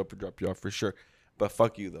pick you up or drop you off for sure. But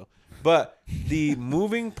fuck you though. But the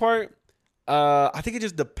moving part, I think it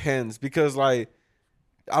just depends because like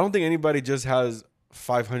I don't think anybody just has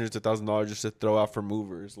 $500 to $1,000 just to throw out for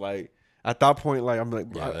movers. Like at that point, like I'm like,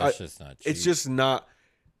 yeah, that's just not cheap. it's just not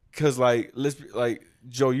because like let's be, like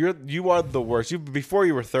Joe, you are the worst. You before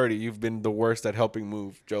you were 30, you've been the worst at helping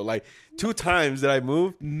move, Joe. Like 2 times that I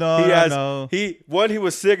moved, No, he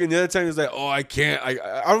was sick, and the other time he was like, oh, I can't.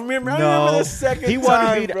 I remember. I remember the second he time,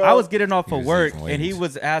 wanted me to, bro. I was getting off He of was work eating and he wings.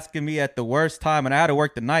 was asking me at the worst time and I had to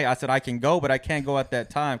work the night. I said I can go, but I can't go at that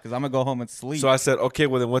time because I'm gonna go home and sleep. So I said, okay,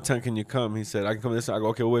 well then what time can you come? He said, I can come this time. I go,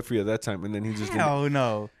 okay, we'll wait for you at that time, and then he just didn't. Hell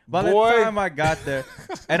no. By Boy. the time I got there,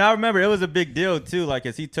 and I remember it was a big deal too, like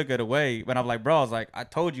as he took it away. But I'm like, bro, I was like, I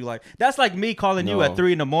told you, like that's like me calling you No. at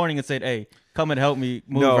 3 a.m. and said, hey, come and help me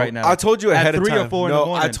move No, right now. I told you At ahead of 3 time. or 4 in no, the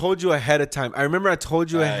morning. I told you ahead of time. I remember I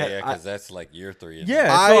told you ahead. yeah, because that's like year 3. Yeah,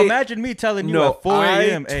 so I- imagine me telling you No, at 4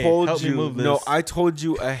 a.m. I Hey, told help you. me move this. No, I told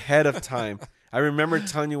you ahead of time. I remember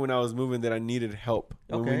telling you when I was moving that I needed help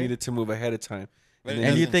when we Okay. needed to move ahead of time. But it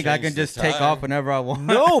and you doesn't think I change can the just take time. off whenever I want?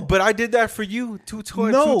 No, but I did that for you two,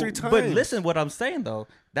 3 times. But listen, what I'm saying though,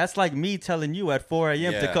 that's like me telling you at 4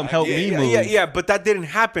 a.m. to Yeah, come I help get me it. move. Yeah, but that didn't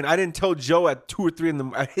happen. I didn't tell Joe at 2 or 3 in the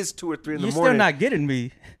at his 2 or 3 in You're the morning. still not getting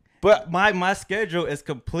me. But My schedule is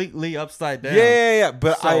completely upside down. yeah.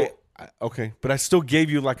 But So- okay, but I still gave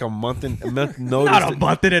you like a month notice. Not a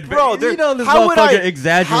month in advance. Bro, there- you know this how would I- motherfucker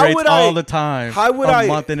exaggerates all the time. How would a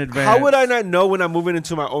month in advance? How would I not know when I'm moving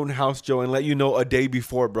into my own house, Joe, and let you know a day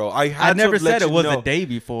before, bro? I never said it was a day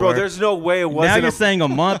before. Bro, there's no way it wasn't. Now you're saying a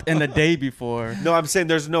month and a day before. No, I'm saying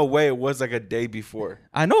there's no way it was like a day before.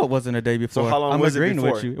 I know it wasn't a day before. how long I'm was it agreeing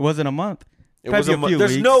before? with you. It wasn't a month. It was Probably a month. few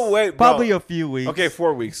There's weeks. no way, bro. Probably a few weeks. Okay,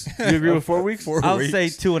 4 weeks. You agree with 4 weeks? I'll say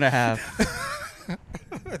 2.5.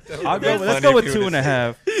 Let's funny go with if you would've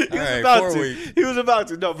 2.5. All right, about 4 to. weeks. He was about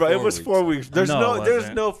to. No, bro. It 4 was 4 weeks. There's No, it there's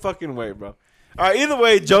wasn't. no fucking way, bro. All right, either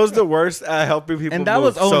way, Joe's the worst at helping people And that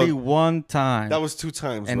move. was only So, one time. that was 2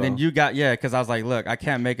 times, and bro. then you got, because I was like, look, I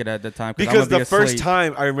can't make it at the time. Because I'm gonna the be first asleep.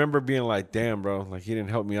 time, I remember being like, damn, bro, like, he didn't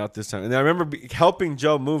help me out this time. And then I remember helping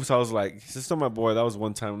Joe move, so I was like, this is still my boy. That was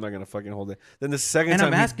one time. I'm not going to fucking hold it. Then the second And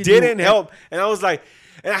I'm time, he asking you- didn't help. And I was like,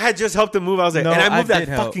 and I had just helped him move. I was like, No, and I I moved that did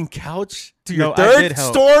help. fucking couch to No, your I did third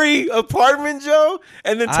help. story apartment, Joe,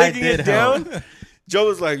 and then I taking did it help. down. Joe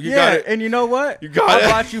was like, you got it. And you know what? You got I it.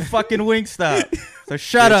 bought you fucking Wingstop. So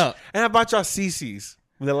shut up. And I bought y'all CC's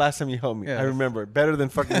the last time you helped me. Yes. I remember. Better than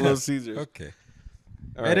fucking Little Caesars. Okay.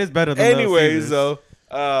 All It is better than Little Anyways, Caesars. though.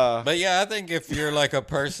 But yeah, I think if you're like a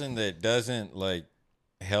person that doesn't like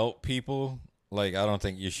help people, like I don't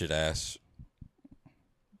think you should ask.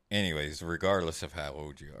 Anyways, regardless of how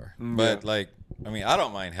old you are. But like, I mean, I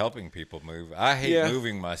don't mind helping people move. I hate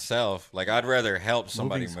moving myself. Like I'd rather help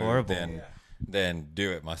somebody Moving's move horrible. than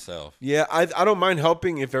do it myself. Yeah, I don't mind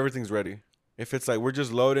helping if everything's ready. If it's like we're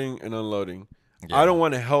just loading and unloading. Yeah. I don't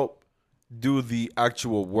want to help do the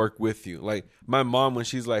actual work with you. Like my mom, when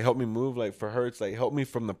she's like, help me move, like for her, it's like, help me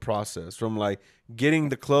from the process, from like getting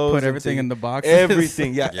the clothes. Put everything in the boxes.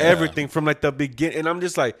 Everything. Yeah, Yeah. everything from like the beginning. And I'm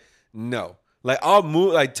just like, no. Like I'll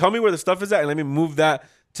move, like tell me where the stuff is at and let me move that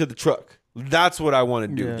to the truck. That's what I want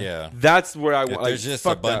to do. Yeah. Yeah. That's where I If want. there's like, just a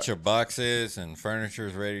fuck bunch that. of boxes and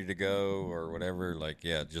furniture's ready to go or whatever, like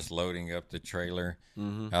yeah, just loading up the trailer.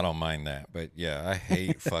 I don't mind that. But yeah, I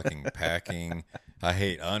hate fucking packing. I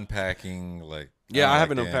hate unpacking. Like Yeah, I like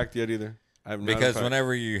haven't that. unpacked yet either. I have not Because unpacked.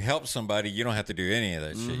 whenever you help somebody, you don't have to do any of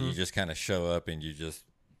that shit. You just kind of show up and you just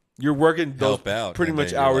You're working those help out. pretty and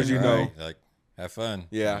much then you're hours, like, you know. "Alright," like have fun.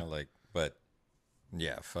 Yeah. You know, like, but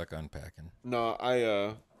yeah, fuck unpacking.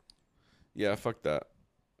 No, yeah, fuck that.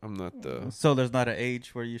 I'm not the. So there's not an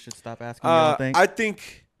age where you should stop asking. You don't think? I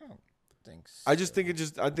think. Thanks. I just think it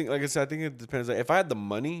just. I think, like I said, I think it depends. Like, if I had the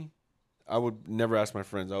money, I would never ask my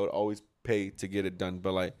friends. I would always pay to get it done.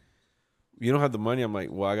 But like, you don't have the money. I'm like,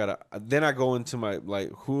 well, I gotta. Then I go into my like,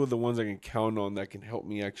 who are the ones I can count on that can help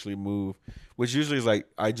me actually move? Which usually is like,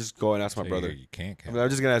 I just go and ask my So brother. You can't I count. mean, I'm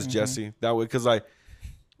just gonna ask Jesse that way because like.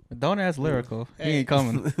 Don't ask Lyrical. He ain't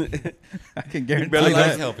coming. I can guarantee barely I like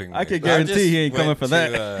does. helping. I can move. guarantee just he ain't coming went for to,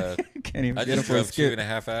 that. Can't even I get him just for a drove skip.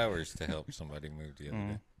 2.5 hours to help somebody move the other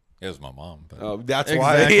day. It was my mom, but Oh, that's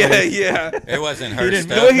Exactly. why. Yeah. it wasn't her didn't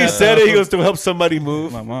stuff. The way he Yeah. said it, he goes to help somebody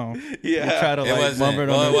move. My mom. Yeah. You try to It like wasn't. mumble it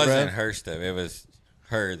Well, it under wasn't breath. her stuff. It was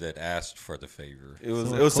her that asked for the favor. It was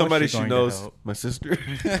So it of was course somebody you're she going to knows. help. My sister.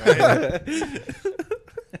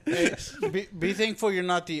 Hey, be thankful you're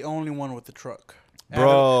not the only one with the truck.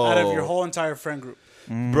 Bro. Out of your whole entire friend group.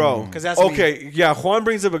 Bro, 'Cause that's me. okay. Yeah, Juan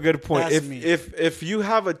brings up a good point. That's If me. if you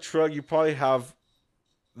have a truck, you probably have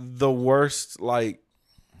the worst. Like,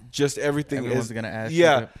 just everything Everyone's is gonna ask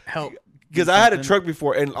yeah. you to help. Because do I had a something. truck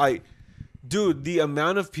before, and like, dude, the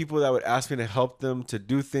amount of people that would ask me to help them to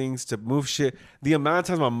do things, to move shit, the amount of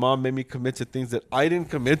times my mom made me commit to things that I didn't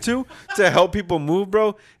commit to help people move,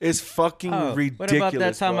 bro, is fucking Oh, ridiculous. what about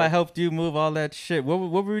that time bro. I helped you move all that shit? What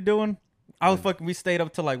were we doing? I was fucking. We stayed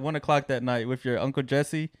up till like 1:00 that night with your Uncle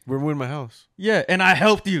Jesse. We're moving my house. Yeah, and I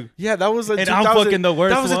helped you. Yeah, that was like And I'm fucking the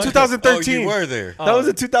worst That was in one. 2013. Oh, you were there. That was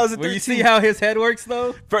in 2013. Well, you see how his head works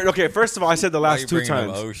though. Okay, first of all, I said the Why last you 2 bringing up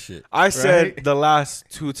times. Oh shit. I said Right? the last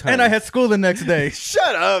 2 times. And I had school the next day.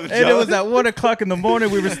 Shut up, Joe. And it was at 1:00 in the morning.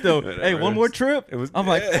 We were still, hey, one more trip. It was- I'm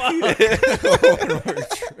like,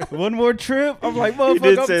 fuck. One more trip. I'm like, He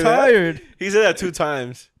did motherfucker, say I'm that. tired. He said that 2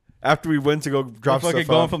 times after we went to go I'm drop fucking stuff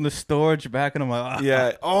going off. from the storage back, and I'm like, ah.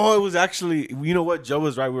 Yeah. Oh, it was actually. You know what? Joe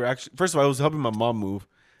was right. We were actually. First of all, I was helping my mom move,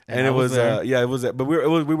 and I it was was. there. Yeah, it was. But we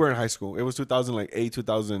were in high school. It was 2008,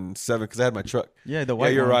 2007, because I had my truck. Yeah, the Yeah,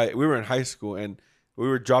 white you're one. right. We were in high school and we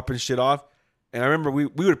were dropping shit off. And I remember we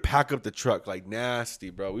would pack up the truck like nasty,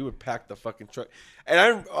 bro. We would pack the fucking truck.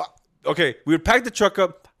 And we would pack the truck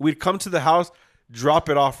up. We'd come to the house, drop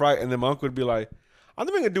it off, right? And then my uncle would be like, I'm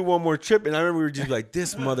going to do one more trip. And I remember we were just like,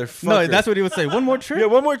 this motherfucker. No, that's what he would say. One more trip. Yeah,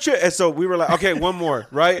 one more trip. And so we were like, okay, one more,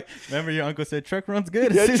 right? Remember your uncle said truck runs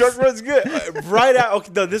good. Yeah, truck runs good. Right out.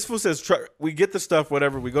 Okay, no, this fool says truck. We get the stuff,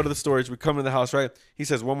 whatever. We go to the storage. We come to the house, right? He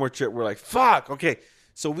says one more trip. We're like, fuck. Okay,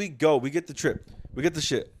 so we go. We get the trip. We get the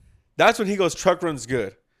shit. That's when he goes, truck runs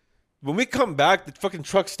good. When we come back, the fucking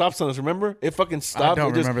truck stops on us. Remember? It fucking stopped.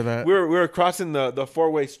 don't It just- remember that. We were crossing the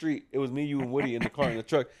 4-way street. It was me, you, and Woody in the car in the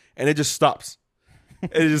truck, and it just stops.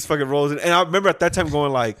 And it just fucking rolls in. And I remember at that time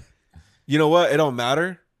going like, you know what? It don't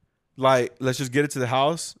matter. Like, let's just get it to the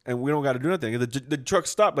house, and we don't got to do nothing. The truck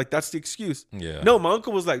stopped. Like, that's the excuse. Yeah. No, my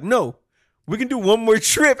uncle was like, no, we can do one more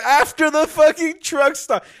trip after the fucking truck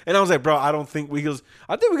stop. And I was like, bro, I don't think we. He goes,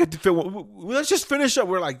 I think we got to fit one. Let's just finish up.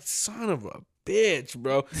 We're like, son of a bitch,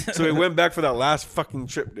 bro. So we went back for that last fucking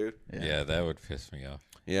trip, dude. Yeah, that would piss me off.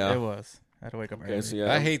 Yeah. It was. I had to wake up early. Okay, so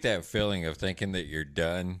yeah. I hate that feeling of thinking that you're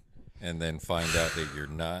done and then find out that you're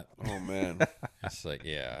not. Oh man. It's like,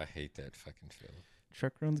 yeah, I hate that fucking feeling.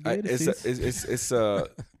 Truck runs I, good. it's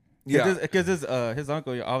yeah. Because his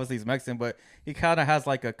uncle obviously he's Mexican, but he kind of has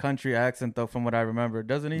like a country accent though, from what I remember,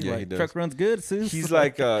 doesn't he? Yeah, like, he does. truck runs good. Sus. He's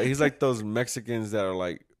like those Mexicans that are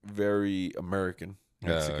like very American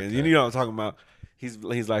Mexicans. okay. You know what I'm talking about? He's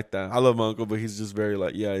like that. I love my uncle, but he's just very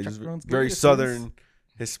like he's just runs good, very it southern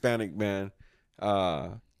Hispanic man.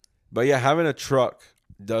 But yeah, having a truck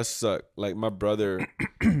does suck. Like my brother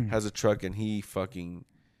has a truck and he fucking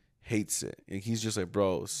hates it. And he's just like,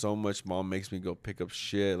 bro, so much mom makes me go pick up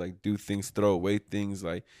shit, like do things, throw away things,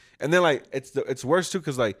 like, and then like it's worse too,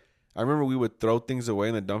 because like I remember we would throw things away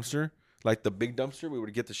in the dumpster, like the big dumpster. We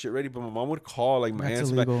would get the shit ready, but my mom would call like my That's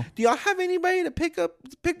aunts, like, illegal. do y'all have anybody to pick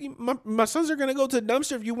my sons are gonna go to the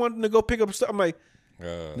dumpster if you want them to go pick up stuff. I'm like,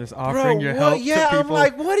 Just bro, offering your what? help Yeah, to I'm people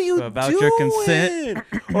like, what are you about doing? your consent.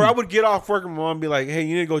 Or I would get off work and my mom would be like, hey,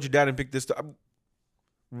 you need to go with your dad and pick this stuff.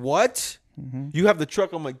 What? Mm-hmm. You have the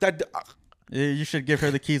truck? I'm like, that. Yeah, you should give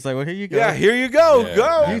her the keys. Like, well, here you go. Yeah, here you go. Yeah,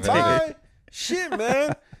 go. you take Bye. Shit,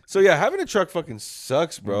 man. So yeah, having a truck fucking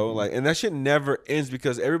sucks, bro. Like, and that shit never ends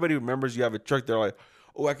because everybody remembers you have a truck. They're like,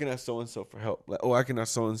 oh, I can ask so and so for help. Like, oh, I can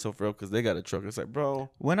ask so and so for help because they got a truck. It's like, bro.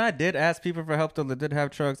 When I did ask people for help, though, that did have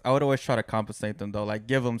trucks, I would always try to compensate them, though. Like,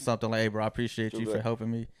 give them something like, hey, bro, I appreciate you for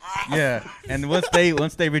helping me. Yeah. And once they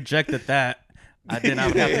rejected that, I did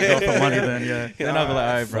not have to go for money then, yeah. Then I'll be like,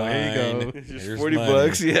 all right, bro, here you go. It's just Here's $40,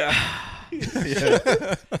 money.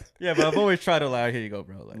 yeah. Yeah, but I've always tried to allow, here you go,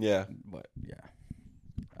 bro. Like, Yeah. But, yeah.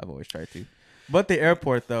 I've always tried to. But the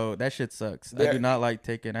airport, though, that shit sucks. I Yeah. do not like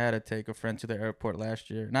taking, I had to take a friend to the airport last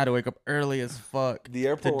year. And I had to wake up early as fuck The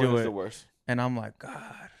airport to do one is it. the worst. And I'm like,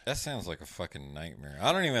 God. That sounds like a fucking nightmare.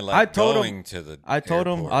 I don't even like I told going him- to the I told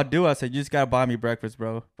him airport. I'll do. I said, you just gotta buy me breakfast,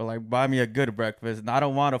 bro. But like, buy me a good breakfast. And I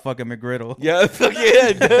don't want a fucking McGriddle. Yeah, fuck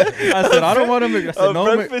yeah. Dude. I said, I don't want a McGriddle. I said, A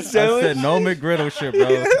no, breakfast I sandwich? said, no McGriddle shit,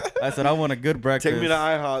 bro. I said, I want a good breakfast. Take me to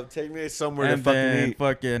IHOP. Take me somewhere and to fucking then eat.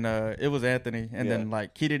 fucking, it was Anthony. And Yeah. then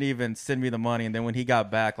like, he didn't even send me the money. And then when he got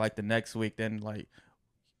back, like the next week, then like,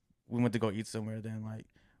 we went to go eat somewhere. Then like,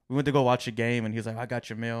 we went to go watch a game. And he was like, I got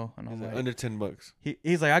your meal. And I was like, Under $10.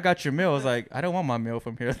 he's like, I got your meal. I was like, I don't want my meal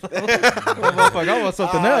from here. Motherfucker, I want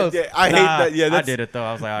something else. Yeah, I hate that. Yeah, I that's, did it though.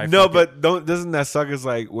 I was like, all right, no, fuck it. but doesn't that suck? Is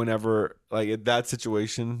like whenever like in that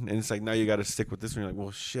situation, and it's like now you got to stick with this one. You're like,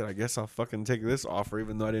 well, shit, I guess I'll fucking take this offer,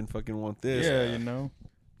 even though I didn't fucking want this. Yeah, you know,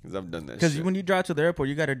 because I've done that. because Shit. when you drive to the airport,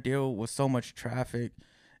 you got to deal with so much traffic,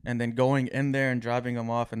 and then going in there and dropping them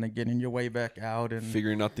off, and then getting your way back out, and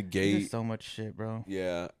figuring out the there's gate. so much shit, bro.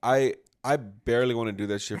 Yeah, I barely want to do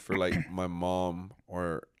that shit for like my mom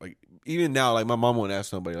or like even now. Like my mom won't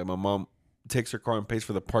ask nobody. Like my mom takes her car and pays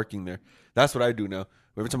for the parking there. That's what I do now.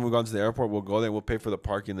 Every time we go to the airport, we'll go there and we'll pay for the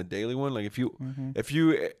parking, the daily one. Like if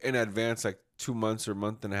you in advance, like 2 months or a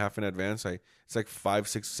month and a half in advance, like it's like $5,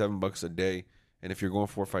 $6, $7 a day. And if you're going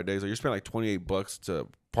 4 or 5 days, like you're spending like $28 to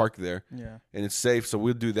park there, Yeah, and it's safe. So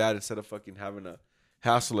we'll do that instead of fucking having a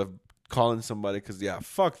hassle of calling somebody. Because yeah,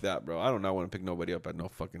 fuck that, bro. I do not want to pick nobody up at no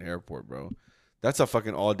fucking airport, bro. That's a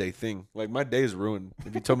fucking all day thing. Like my day is ruined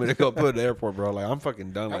if you told me to go put the airport, bro. Like I'm fucking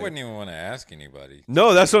done. I Like, wouldn't even want to ask anybody.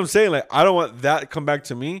 no, that's what I'm saying. Like I don't want that to come back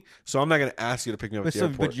to me, so I'm not gonna ask you to pick me up at the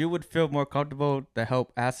airport. but you would feel more comfortable to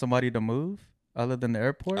help ask somebody to move other than the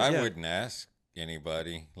airport. I wouldn't ask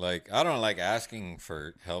anybody. Like I don't like asking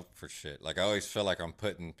for help for shit. Like I always feel like I'm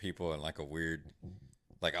putting people in like a weird,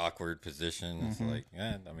 like awkward position. It's like,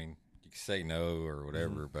 yeah, I mean, you can say no or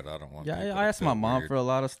whatever, but I don't want. Yeah, people I to asked my feel mom weird. for a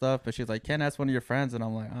lot of stuff, but she's like, "Can't ask one of your friends," and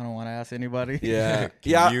I'm like, "I don't want to ask anybody." Yeah,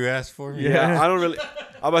 Can yeah, you ask for me? yeah. I don't really.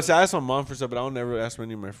 I'm about to say I ask my mom for stuff, but I don't never ask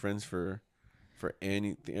any of my friends for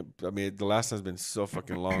anything. I mean, the last time's been so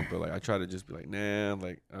fucking long, but like I try to just be like, nah,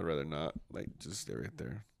 like I'd rather not. Like just stay right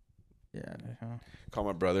there. Yeah. Call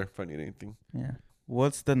my brother if I need anything. Yeah.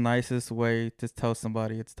 What's the nicest way to tell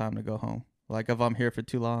somebody it's time to go home? Like if I'm here for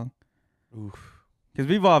too long. Oof. Because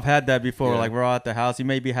we've all had that before. Yeah. Like we're all at the house. You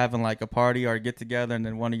may be having like a party or a get together, and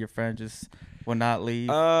then one of your friends just will not leave.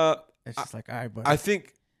 It's just like, all right, buddy. I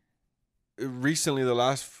think recently, the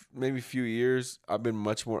last maybe few years, I've been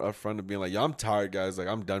much more upfront of being like, "Yo, I'm tired, guys. Like,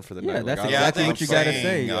 I'm done for the Yeah, night." Like, that's I'm- Yeah, I exactly think what you gotta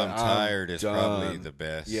saying say. I'm I'm tired is probably done. the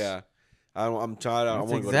best. Yeah, I'm tired. I That's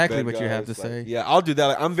want to exactly go to bed, what you have guys. to Like, say. Yeah, I'll do that.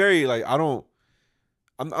 Like, I'm very like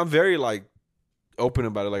I'm very like open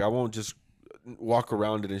about it. Like I won't just walk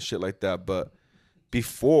around it and shit like that. But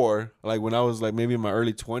before, like when I was like maybe in my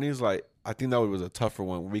early 20s, like I think that was a tougher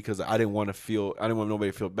one because I didn't want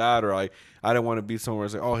nobody to feel bad, or I didn't want to be somewhere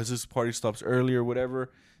it's like, oh, his party stops early or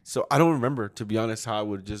whatever. So I don't remember, to be honest, how I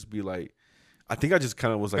would just be like, I think I just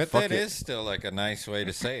kind of was like, but fuck that it. is still like a nice way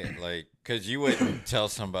to say it, like, because you wouldn't tell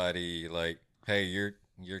somebody like, hey, you're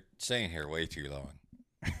staying here way too long.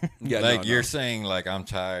 Yeah, like no, you're no. saying like I'm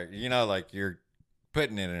tired, like you're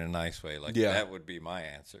putting it in a nice way. Like Yeah. that would be my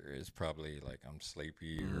answer, is probably like I'm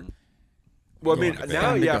sleepy or Well, I going mean, to bed. now,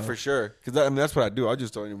 Time to yeah, go. for sure. Because that's what I do. I'll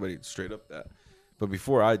just tell anybody straight up that. But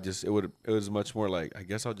before, it was much more like, I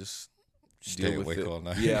guess I'll just stay deal with awake it. all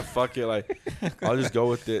night. Yeah, fuck it. Like, I'll just go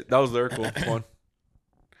with it. That was lyrical. One.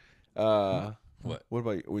 What? What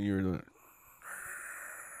about when you were doing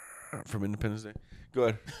it? From Independence Day? Go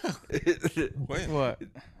ahead. Wait. What?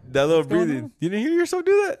 That little going breathing. on? You didn't hear yourself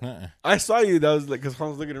do that? Uh-uh. I saw you. That was like, because I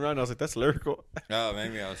was looking around. I was like, that's lyrical. Oh,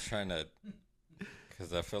 maybe I was trying to,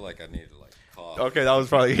 because I feel like I need to like cough. Okay, that was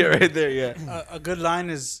probably it right there. Yeah. A good line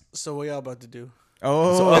is, so what y'all about to do? Oh,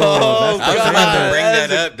 Oh, that's I was good. about to bring That's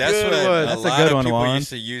that a up. That's good what one. a That's a lot good of one, people Juan. used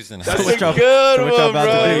to use in That's high a what school. y'all- good so what y'all one, about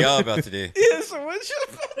to bro. What do? are y'all about to do? Yeah, so what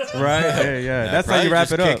you Right? Yeah. Nah, That's how probably you wrap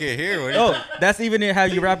just it up. Kick it here. What do you Oh, think? that's even how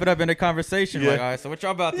you wrap it up in a conversation. Yeah. Like, all right, so what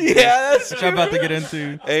y'all about to do? Yeah, that's What y'all about to true. get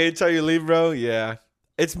into? Hey, until you leave, bro. Yeah,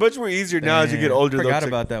 it's much more easier now as you get Damn, older. Forgot though,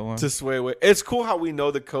 about that one. to sway away. It's cool how we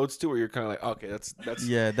know the codes too, where you're kind of like, okay, that's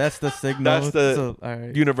Yeah, that's the signal. That's the So, all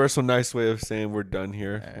right. universal nice way of saying we're done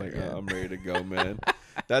here. Alright, Like, yeah. I'm ready to go, man.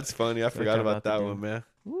 That's funny. I forgot y'all about about to that do? one, man.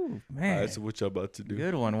 Ooh, All man. right, so what y'all about to do?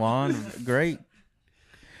 Good one, Juan. Great.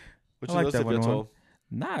 What I you like else that have one, you Juan. told?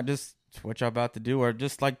 Nah, just what y'all about to do, or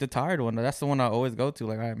just like the tired one. That's the one I always go to.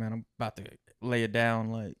 Like, all right, man, I'm about to lay it down.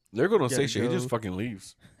 Like, Lyrical don't Gotta say shit. He go. just fucking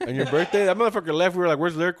leaves. And your birthday, that motherfucker left. We were like,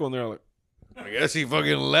 "Where's Lyrical?" And they're like, "I guess he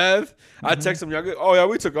fucking left." I text him, "Y'all good?" "Oh yeah,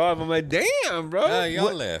 we took off." I'm like, "Damn, bro." Oh,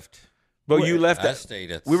 y'all left. But you left. I That. stayed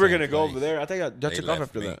at. We were same gonna go place. over there. I think y'all They took off left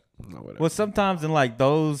after me. that. No, whatever. well, sometimes in like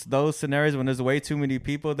those scenarios when there's way too many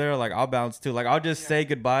people there, like I'll bounce too. Like I'll just say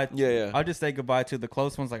goodbye. Yeah. I'll just say goodbye to the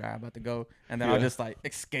close ones. Like, all right, I'm about to go, and then I'll Yeah. just like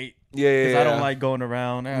escape Yeah. because I don't like going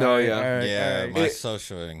around. No, yeah. Yeah, Right. my It-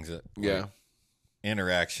 social anxiety. Yeah.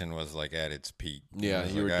 Interaction was like at its peak. Yeah, I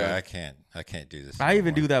was you like, were done. I can't do this. I even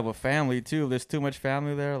anymore. do that with family too. If there's too much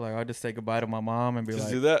family there, like I'll just say goodbye to my mom and be Just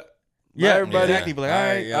like, do that. yeah, everybody. exactly. Be like, all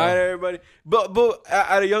right, Yeah. All right, everybody. But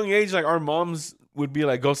at a young age, like our moms would be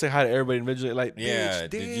like, go say hi to everybody individually. Like, Yeah. bitch,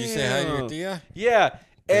 Did you say hi to your damn. tia? Yeah,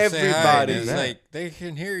 Just say hi, and everybody. It's Yeah. like they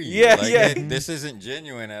can hear you. Yeah, Like, yeah. This isn't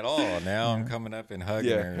genuine at all. Now I'm coming up and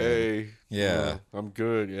hugging Yeah, her. hey. Yeah. I'm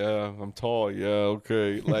good. Yeah, I'm tall. Yeah,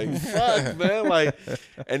 okay. Like, fuck, man. Like,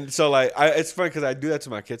 and so like, it's funny because I do that to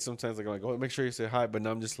my kids sometimes. Like, I'm like, oh, make sure you say hi. But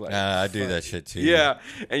now I'm just like, I do fuck. that shit too. Yeah,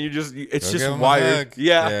 and it's Go just give 'em a wired. hug.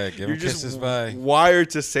 Yeah, Yeah, give 'em you're just kisses, bye.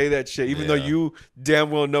 wired to say that shit, even though Yeah. you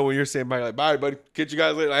damn well know when you're saying bye, like bye, buddy, catch you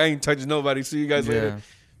guys later. Like, I ain't touching nobody. See you guys Yeah. later.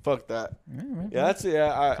 Fuck that. Yeah, man. Yeah, that's it.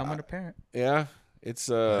 Yeah, Becoming a parent. yeah. It's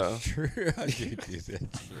That's true. I do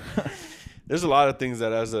that. there's a lot of things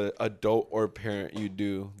that as an adult or parent you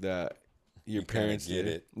do that your You kinda parents get did.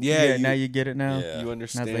 it. Yeah, now you get it now. Yeah. you Now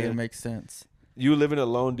understand. it makes sense. You living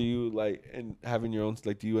alone, do you like and having your own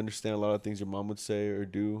like? Do you understand a lot of things your mom would say or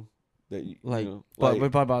do that you Like, you know, but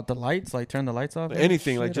like, what about the lights? Like, turn the lights off. like and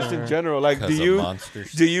anything like shit, just in or- general? Like, do 'Cause of you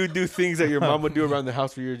monsters. do you do things that your mom would do around the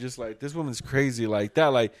house where you're just like, this woman's crazy like that?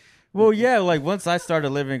 Like, Well, yeah, like once I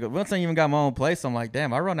even got my own place, I'm like,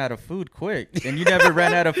 damn, I run out of food quick. And you never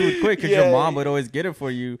ran out of food quick because Yeah. your mom would always get it for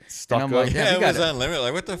you. Stock and I'm up. like, Yeah, damn, it we was got unlimited.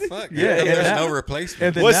 Like, what the fuck? Yeah, There's and no now- replacement.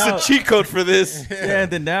 and then what's now- the cheat code for this? Yeah,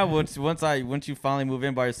 and then now once you finally move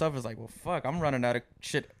in by yourself, it's like, well, fuck, I'm running out of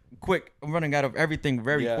shit quick. I'm running out of everything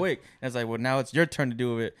very Yeah. quick. And it's like, well, now it's your turn to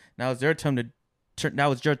do it. Now it's your turn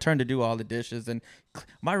to do all the dishes. And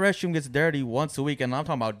my restroom gets dirty once a week, and I'm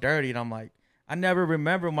talking about dirty, and I'm like, I never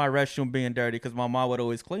remember my restroom being dirty because my mom would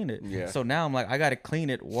always clean it. Yeah. So now I'm like, I gotta clean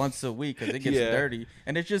it once a week because it gets Yeah. dirty,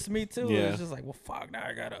 and it's just me too. Yeah. It's just like, well, fuck, now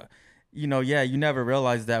I gotta, you never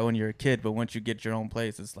realize that when you're a kid, but once you get your own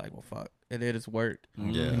place, it's like, well, fuck, it is work.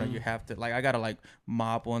 Yeah. You have to, like, I gotta like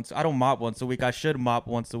mop once. I don't mop once a week. I should mop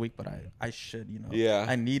once a week, but I should, Yeah.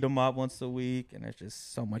 I need to mop once a week, and it's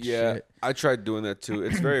just so much Yeah, shit. I tried doing that too.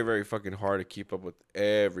 It's very, very fucking hard to keep up with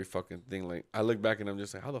every fucking thing. Like, I look back and I'm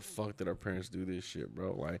just like, how the fuck did our parents do this shit,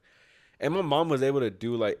 bro? Like, and my mom was able to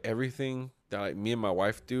do like everything that like me and my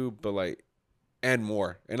wife do, but like, and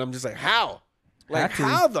more. And I'm just like, how? Like, Had to.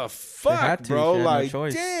 how the fuck, had to. bro? She had no Like,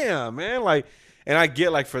 choice. damn, man. Like, and I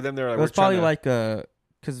get like for them, they're like, It was we're trying probably to- like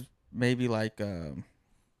because maybe like a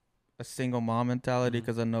single mom mentality,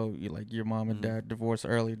 because I know your mom and dad divorced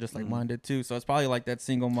early, just like mine did too. So it's probably like that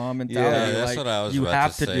single mom mentality. that's like, what I was you about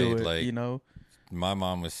have to to say, do it, like- my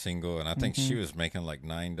mom was single, and I think she was making like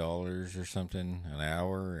 $9 or something an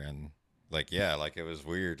hour, and like like it was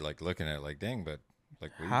weird, like looking at it, like dang, but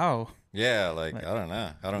like How? yeah, like I don't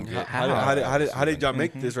know, I don't get How did y'all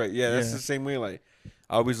make this right? Yeah, that's Yeah. the same way. Like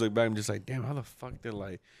I always look back and just like, damn, how the fuck did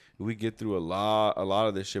like we get through a lot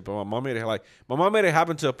of this shit? But my mom made it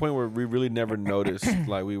happen to a point where we really never noticed.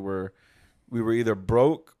 Like we were either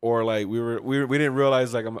broke or like we didn't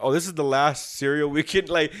realize like this is the last cereal we could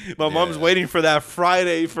like. My mom's waiting for that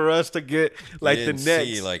Friday for us to get like you the didn't next.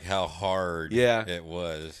 see like how hard it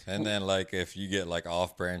was, and then like if you get like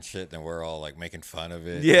off-brand shit, then we're all like making fun of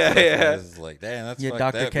it. Yeah. It's like damn, that's Yeah,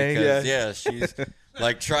 fucked Dr. up K. because she's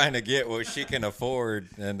like trying to get what she can afford,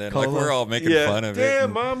 and then like Cola. we're all making fun of it. Damn,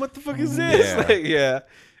 and- mom, what the fuck is this? Yeah. Like, yeah.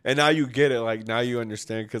 And now you get it. Like now you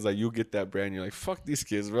understand because like you get that brand. You're like, fuck these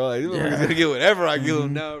kids, bro. Like these motherfuckers gonna get whatever I give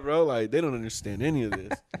them now, bro. Like they don't understand any of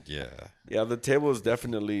this. Yeah. The table is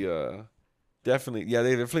definitely. They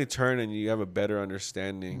definitely turn and you have a better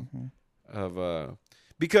understanding of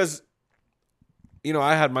because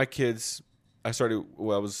I had my kids. I started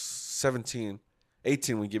when I was 17,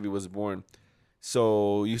 18 when Gibby was born.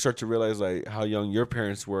 So you start to realize like how young your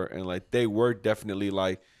parents were, and like they were definitely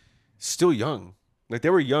like still young. Like they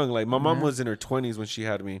were young. Like my mom was in her 20s when she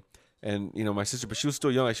had me, and my sister, but she was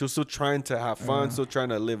still young. Like she was still trying to have fun, still trying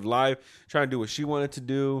to live life, trying to do what she wanted to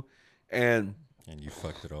do, and you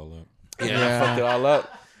fucked it all up. I fucked it all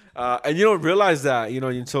up. And you don't realize that,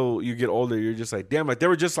 until you get older. You're just like, damn, like they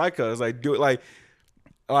were just like us. Like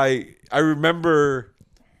I remember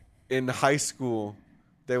in high school.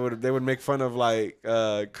 They would make fun of like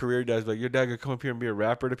career dads, like your dad could come up here and be a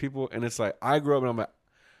rapper to people, and it's like I grew up and I'm like,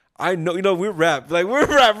 I know we're rappers,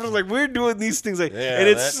 like we're doing these things like, and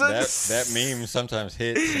it's that meme sometimes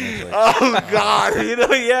hits. And it's like, oh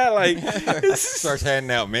god, like starts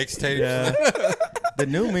handing out mixtapes. Yeah. The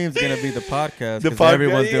new meme's gonna be the podcast. The Because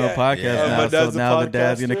everyone's doing yeah. podcasts Yeah. now. My dad's So a now the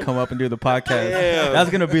dad's podcaster. gonna come up and do the podcast. Damn. That's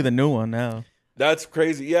gonna be the new one now. That's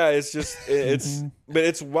crazy. Yeah, it's just but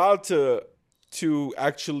it's wild to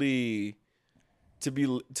actually to be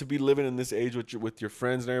living in this age with your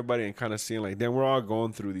friends and everybody and kind of seeing like, damn, we're all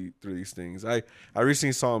going through these things. I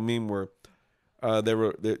recently saw a meme where the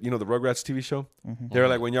Rugrats TV show. They were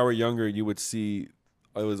like when y'all were younger, you would see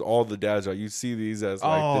it was all the dads. Right? You'd see these as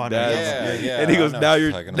like the dads. Yeah, and he goes, I know now what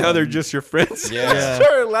you're talking now about. they're just your friends. Yeah.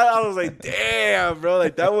 Sure. I was like, damn, bro,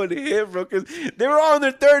 like that would hit, bro, because they were all in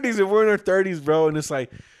their 30s and we're in our 30s, bro, and it's like,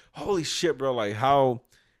 holy shit, bro, like how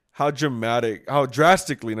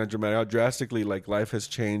drastically like life has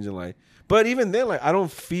changed and like, but even then, like I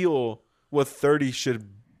don't feel what 30 should,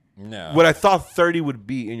 what I thought 30 would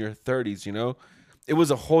be in your 30s. It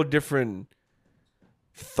was a whole different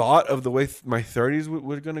thought of the way my 30s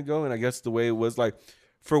were gonna go, and I guess the way it was like,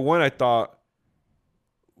 for one, I thought.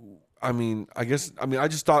 I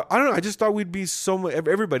just thought I don't know. I just thought we'd be so much.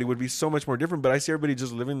 Everybody would be so much more different. But I see everybody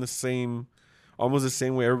just living the same. Almost the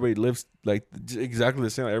same way everybody lives, like exactly the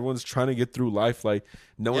same. Like, everyone's trying to get through life, like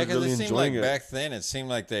no one's really it seemed enjoying like it. back then, it seemed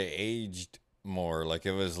like they aged more. Like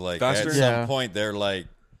it was like Faster? at some point they're like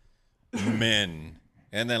men,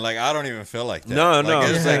 and then like I don't even feel like that. No, like, no.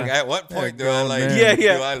 It's Yeah. like at what point do I grown like? men.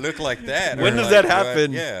 Yeah. Do I look like that? When Or, does like, that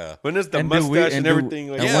happen? Yeah. When does the And do we- mustache and and do-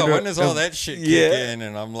 everything? Like, I Yeah. wonder When does all if- that shit kick Yeah. in,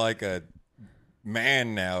 and I'm like a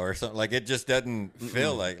man now or something? Like it just doesn't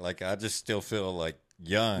feel like I just still feel like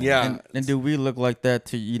young. Yeah. And do we look like that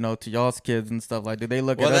to y'all's kids and stuff? Like, do they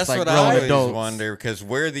look Well, at us that's like what grown I always adults? wonder, because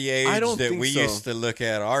we're the I age don't that think we so. used to look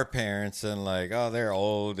at our parents and like, oh, they're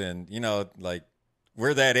old, and like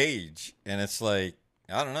we're that age, and it's like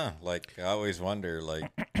I don't know. Like I always wonder, like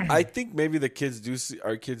I think maybe our kids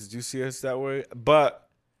do see us that way, but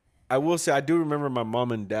I will say I do remember my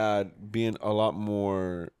mom and dad being a lot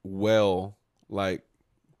more like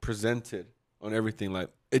presented on everything. Like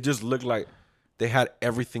it just looked like they had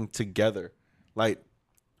everything together, like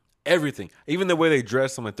everything. Even the way they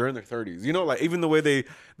dress, I'm like they're in their 30s. Like even the way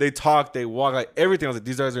they talk, they walk, like everything. I was like,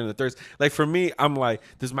 these guys are in their 30s. Like for me, I'm like,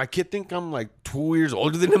 does my kid think I'm like 2 years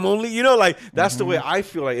older than him only? Like that's the way I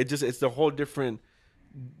feel. Like it's the whole different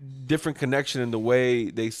connection in the way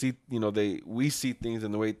they see. We see things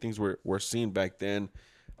and the way things were seen back then.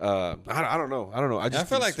 I don't know. I I just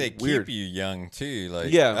feel think like they it's weird. keep you young too.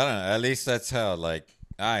 Like Yeah. I don't know. At least that's how like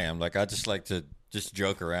I am. Like I just like to just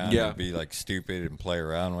joke around Yeah. and be like stupid and play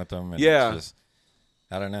around with them. And Yeah. it's just,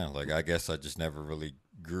 I don't know. Like I guess I just never really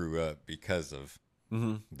grew up because of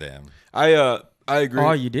them. I agree.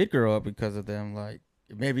 Oh, you did grow up because of them. Like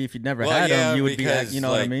maybe if you never Well, had yeah, them, you would be. because, You know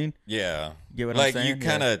what I like, mean? Yeah. Get what I'm like saying? you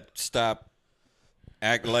kind of stop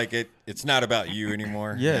act like it's not about you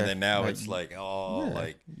anymore. Yeah, And then now like, it's like, oh, yeah.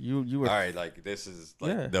 like, you were all right, like this is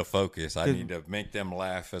like Yeah. the focus. I 'Cause- need to make them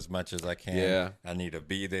laugh as much as I can. Yeah. I need to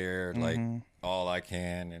be there like all I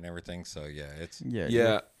can and everything. So yeah, it's yeah,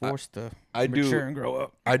 Yeah, you're forced to I do- mature and grow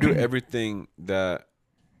up. I do everything that.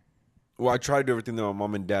 Well, I try to do everything that my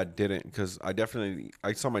mom and dad didn't, because I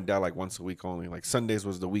saw my dad like once a week only. Like Sundays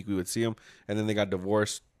was the week we would see him, and then they got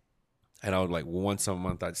divorced, and I would like once a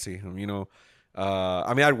month I'd see him. You know,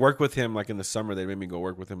 I mean I'd work with him like in the summer. They made me go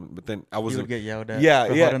work with him, but then I You wasn't. would get yelled at. Yeah,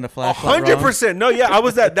 for yeah, holding the flashlight 100%. No, yeah, I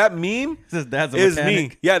was that meme. His dad's a Is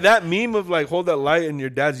mechanic. me. Yeah, that meme of like hold that light and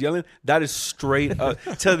your dad's yelling. That is straight up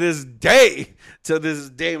to this day. To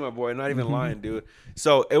this day, my boy. Not even lying, dude.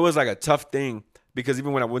 So it was like a tough thing, because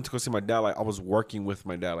even when I went to go see my dad, like I was working with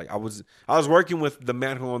my dad. Like I was working with the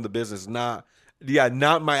man who owned the business, not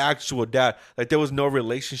my actual dad. Like there was no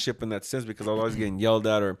relationship in that sense, because I was always getting yelled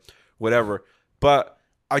at or whatever. But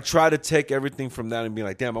I try to take everything from that and be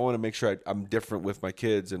like, damn, I want to make sure I'm different with my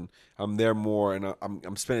kids, and I'm there more, and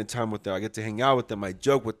I'm spending time with them. I get to hang out with them. I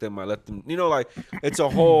joke with them. I let them, like it's a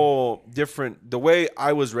whole different. The way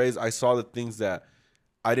I was raised, I saw the things that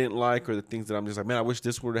I didn't like, or the things that I'm just like, man, I wish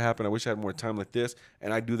this were to happen. I wish I had more time like this.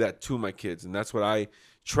 And I do that to my kids. And that's what I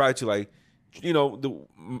try to like,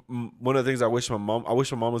 one of the things I wish my mom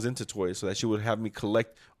was into toys, so that she would have me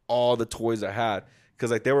collect all the toys I had. Cause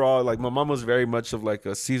like they were all like, my mom was very much of like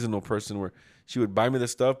a seasonal person, where she would buy me the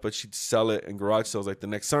stuff, but she'd sell it in garage sales like the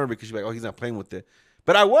next summer, because she'd be like, oh, he's not playing with it.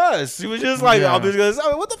 But I was. She was just like, Yeah. I'm just gonna say,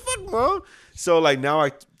 what the fuck, mom? So like now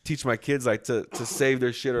I teach my kids like to save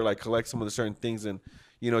their shit, or like collect some of the certain things, and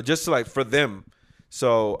just to like for them.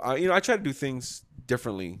 So I try to do things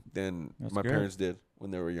differently than That's my good. parents did when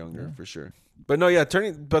they were younger, for sure. But no, yeah,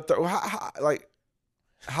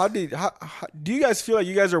 how do you guys feel like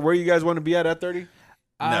you guys are where you guys want to be at 30?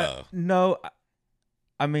 No.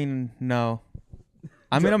 I mean, no.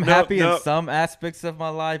 I mean, I'm No, happy no. in some aspects of my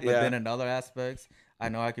life, but Yeah. then in other aspects, I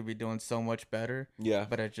know I could be doing so much better. Yeah.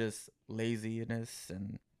 But it's just laziness,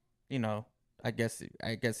 and I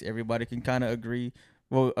guess everybody can kind of agree.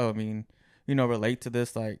 Well, I mean, relate to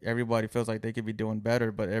this. Like everybody feels like they could be doing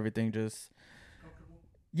better, but everything just.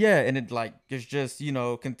 Yeah, and it like it's just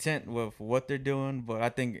content with what they're doing, but I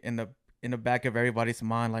think in the back of everybody's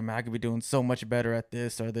mind, like, man, I could be doing so much better at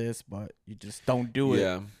this or this, but you just don't do it.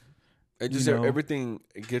 Yeah. It just everything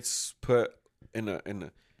gets put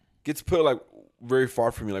gets put like very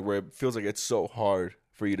far from you, like where it feels like it's so hard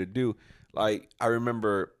for you to do. Like I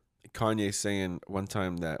remember Kanye saying one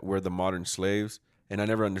time that we're the modern slaves, and I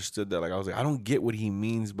never understood that. Like I was like, I don't get what he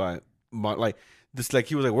means by like this. Like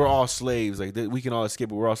he was like, we're all slaves, like we can all escape,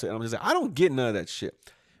 but we're all slaves. And I'm just like, I don't get none of that shit.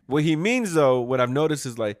 What he means though, what I've noticed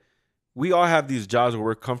is like we all have these jobs where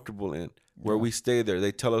we're comfortable in, where we stay there.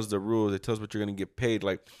 They tell us the rules. They tell us what you're gonna get paid.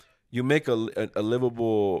 Like you make a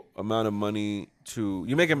livable amount of money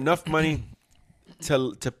you make enough money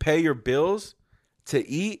to pay your bills, to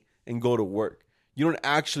eat, and go to work. You don't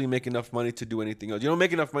actually make enough money to do anything else. You don't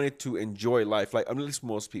make enough money to enjoy life, like at least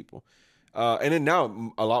most people. And then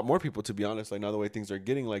now a lot more people, to be honest, like now the way things are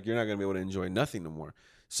getting, like you're not gonna be able to enjoy nothing no more.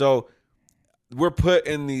 So we're put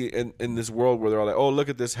in this world where they're all like, oh, look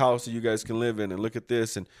at this house that you guys can live in, and look at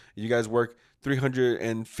this, and you guys work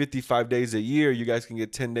 355 days a year. You guys can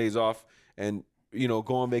get 10 days off and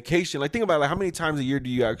go on vacation. Like think about it, like how many times a year do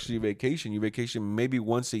you actually vacation? You vacation maybe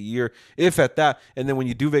once a year, if at that. And then when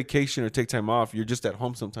you do vacation or take time off, you're just at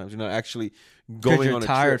home sometimes. You're not actually going Because you're on a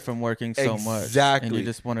tired trip. from working so much. Exactly. And you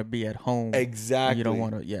just want to be at home. Exactly. You don't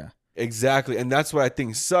want to, yeah. Exactly. And that's what I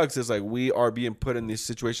think sucks, is like we are being put in this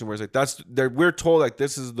situation where it's like we're told like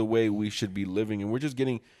this is the way we should be living, and we're just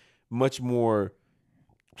getting much more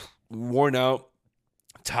worn out,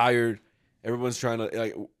 tired. Everyone's trying to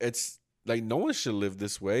like, it's like no one should live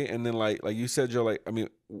this way. And then like you said, Joe, like I mean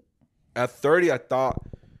at 30 I thought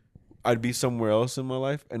I'd be somewhere else in my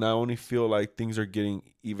life, and I only feel like things are getting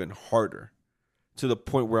even harder, to the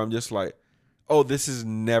point where I'm just like, oh, this is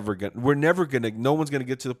no one's gonna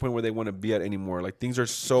get to the point where they want to be at anymore. Like things are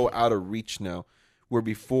so out of reach now, where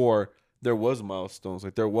before there was milestones,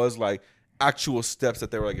 like there was like actual steps that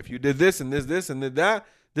they were like, if you did this and this and did that,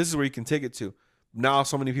 this is where you can take it to. Now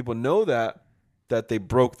so many people know that they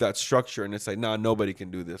broke that structure, and it's like, nah, nobody can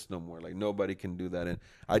do this no more. Like nobody can do that. And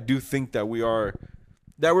I do think that we're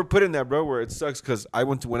put in that, bro, where it sucks, because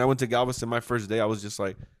when I went to Galveston my first day, I was just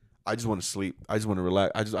like, I just want to sleep. I just want to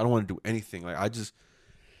relax. I don't want to do anything. Like I just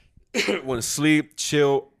want to sleep,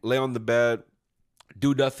 chill, lay on the bed,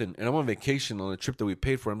 do nothing. And I'm on vacation on a trip that we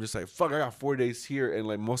paid for. I'm just like, fuck, I got 4 days here, and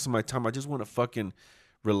like most of my time I just want to fucking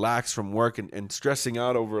relax from work and stressing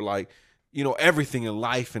out over like everything in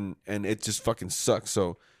life, and it just fucking sucks.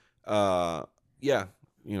 So, yeah,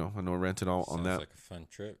 I know I ranted all on that. Sounds like a fun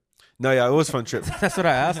trip. No, yeah, it was a fun trip. That's what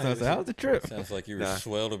I asked him. I was like, how was the trip? Sounds like you were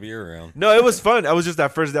swell to be around. No, it was fun. I was just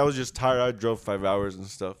that first day. I was just tired. I drove 5 hours and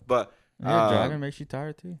stuff. But Driving makes you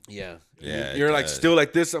tired too. yeah, Yeah, you're it like does. still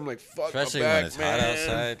like this. I'm like, fuck, Especially my back, when it's man. hot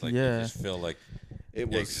outside. Like, you just feel like It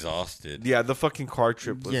was exhausted. Yeah, the fucking car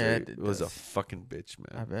trip was Yeah, it was a fucking bitch,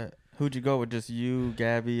 I man. bet. Who'd you go with? Just you,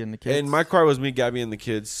 Gabby, and the kids? And my car was me, Gabby, and the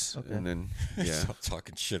kids, Okay. and then Stop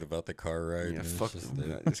talking shit about the car ride. yeah, and it's fuck. just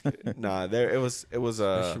Just kidding. Nah, there it was.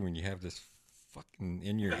 especially when you have this fucking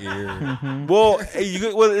in your ear. Well,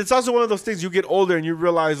 it's also one of those things. You get older and you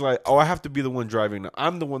realize like, oh, I have to be the one driving now.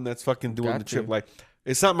 I'm the one that's fucking doing Got the trip. to. Like,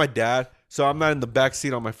 it's not my dad, so I'm not in the back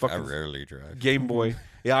seat on my I fucking rarely drive. Game Boy.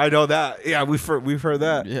 Yeah, I know that. Yeah, we've heard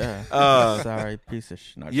that. Yeah. Uh, Sorry, piece of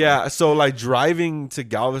shit. Yeah, so like driving to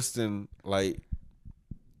Galveston, like,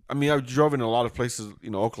 I mean, I've drove in a lot of places,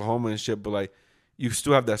 Oklahoma and shit, but like, you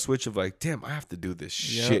still have that switch of like, damn, I have to do this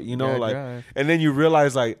shit, like, drive. and then you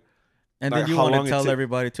realize like, And like, then you how want long to it tell ta-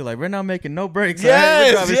 everybody too, like, we're not making no breaks. yes,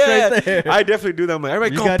 We're driving straight there. I definitely do that. I'm like,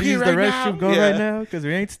 everybody You go gotta pee use right the restroom. now. Go Yeah. right now because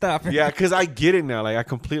we ain't stopping. Yeah, because I get it now. Like, I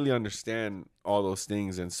completely understand all those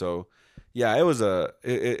things, and so, yeah, it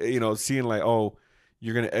was seeing like, oh,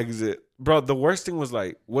 you're gonna exit, bro. The worst thing was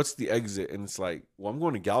like, what's the exit? And it's like, well, I'm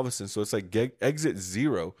going to Galveston, so it's like exit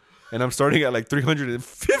 0. And I'm starting at like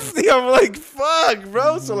 350. I'm like, fuck,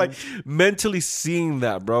 bro. So like mentally seeing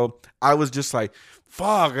that, bro, I was just like,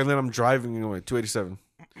 fuck. And then I'm driving and I'm like 287,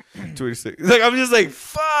 286. Like, I'm just like,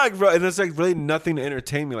 fuck, bro. And it's like really nothing to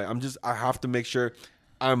entertain me. Like, I have to make sure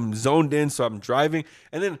I'm zoned in. So I'm driving.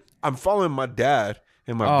 And then I'm following my dad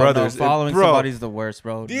and my brothers. No, following bro, somebody's the worst,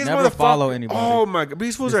 bro. these Never follow motherfuckers- anybody. Oh my God.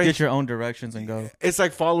 These fools Just are get your own directions and go. it's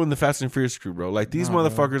like following the Fast and Furious crew, bro. Like, these Nah,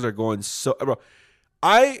 motherfuckers are going so, bro.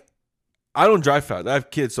 I don't drive fast. I have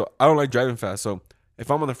kids, so I don't like driving fast. So if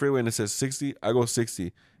I'm on the freeway and it says 60, I go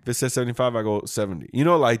 60. If it says 75, I go 70.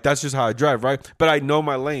 Like, that's just how I drive, right? But I know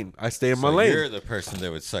my lane. I stay in my lane. You're the person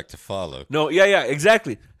that would suck to follow. No, yeah,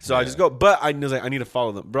 exactly. So I just go. But I was like, I need to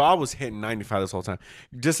follow them, bro. I was hitting 95 this whole time,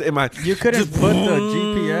 just in my. You couldn't just put the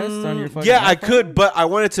GPS on your fucking. Yeah, I iPhone? could, but I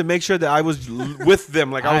wanted to make sure that I was with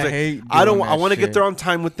them. Like, I was I like, hate I don't. doing I that want to get shit. there on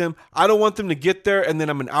time with them. I don't want them to get there and then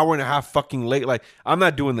I'm an hour and a half fucking late. Like, I'm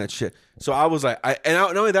not doing that shit. So I was like,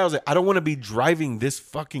 not only that, I was like, I don't want to be driving this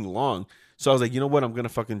fucking long. So I was like, you know what? I'm gonna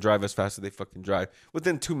fucking drive as fast as they fucking drive.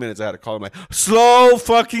 Within 2 minutes, I had to call them like, slow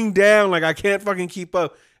fucking down. Like, I can't fucking keep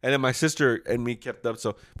up. And then my sister and me kept up.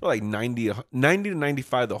 So like 90 to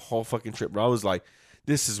 95 the whole fucking trip. Bro, I was like,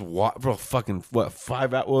 this is what, bro, fucking what,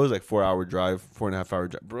 5 hours? What was it, like 4 hour drive, 4.5 hour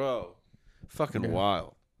drive, bro. Fucking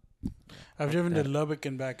wild. I've driven to Lubbock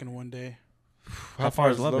and back in one day. How far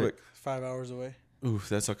is Lubbock? 5 hours away. Oof,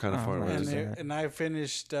 that's all kind of far away. And I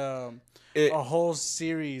finished a whole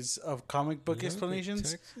series of comic book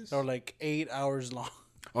explanations that were like 8 hours long.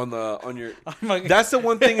 On your I'm like, that's the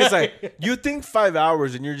one thing is like, you think 5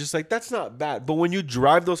 hours and you're just like, that's not bad. But when you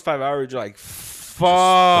drive those 5 hours, you're like, fuck.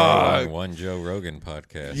 On one Joe Rogan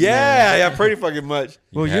podcast. Yeah, pretty fucking much.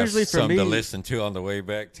 You Well, have usually for some me- to listen to on the way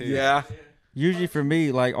back too. Yeah. Usually for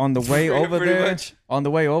me, like on the way over Pretty there, much. on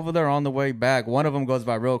the way back, one of them goes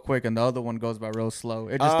by real quick and the other one goes by real slow.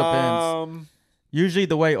 It just depends. Usually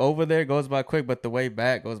the way over there goes by quick, but the way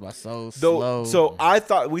back goes by so slow. So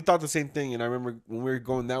we thought the same thing, and I remember when we were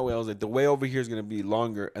going that way, I was like, the way over here is gonna be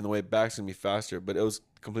longer, and the way back's gonna be faster. But it was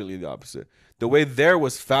completely the opposite. The way there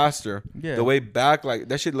was faster. Yeah. The way back, like,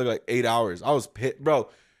 that shit looked like 8 hours. I was pissed, bro.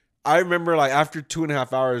 I remember like after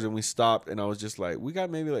 2.5 hours, and we stopped, and I was just like, we got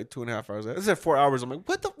maybe like 2.5 hours. It said 4 hours. I'm like,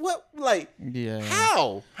 what? Like, yeah.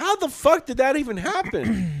 How the fuck did that even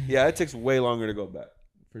happen? Yeah, it takes way longer to go back.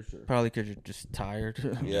 For sure. Probably because you're just tired.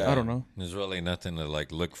 Yeah. I don't know. There's really nothing to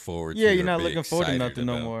like look forward to. Yeah, you're or not be looking forward to excited nothing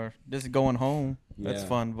no about. more. Just going home. That's Yeah.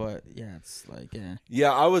 fun, but yeah, it's like, yeah.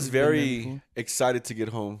 Yeah, I was been there very before? excited to get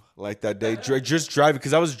home like that day. Just driving,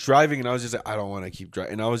 because I was driving and I was just like, I don't want to keep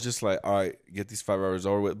driving. And I was just like, all right, get these 5 hours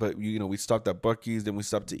over with. But we stopped at Buc-ee's, then we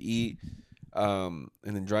stopped to eat, and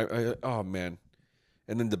then drive. Oh man,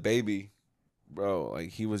 and then the baby, bro,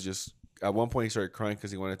 like, he was just, at one point he started crying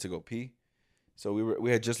because he wanted to go pee. So we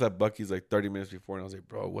had just left Buc-ee's like 30 minutes before, and I was like,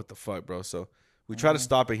 bro, what the fuck, bro? So we tried to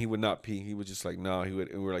stop, and he would not pee. He was just like, no, he would.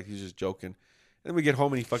 And we were like, he's just joking. And then we get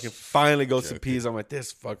home, and he fucking finally goes to pee. I'm like,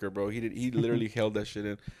 this fucker, bro. He literally held that shit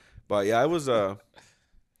in. But yeah, it was a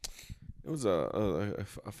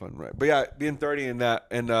fun ride. But yeah, being 30 and that,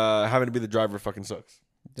 and having to be the driver fucking sucks.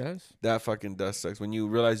 It does? That fucking does sucks. When you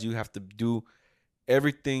realize you have to do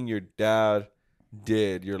everything your dad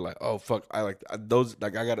did, you're like, oh fuck, I like those.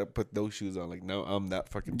 Like I gotta put those shoes on. Like no, I'm that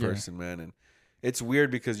fucking person, man. And it's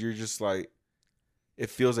weird because you're just like, it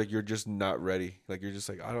feels like you're just not ready. Like you're just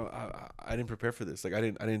like, I didn't prepare for this. Like I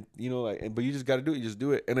didn't, you know, like. But you just got to do it. You just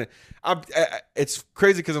do it. And then it's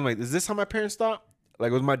crazy because I'm like, is this how my parents thought?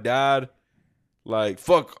 Like with my dad, like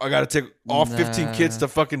fuck, I gotta take all 15 kids to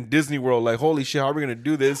fucking Disney World. Like holy shit, how are we gonna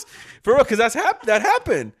do this for real? Because that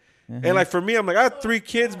happened. And like for me, I'm like, I have 3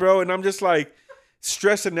 kids, bro, and I'm just like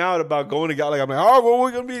stressing out about going to God. Like I'm like, oh, well,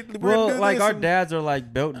 we're gonna be. Well, like our dads are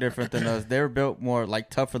like built different than us. They're built more like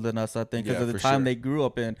tougher than us, I think, because of the time they grew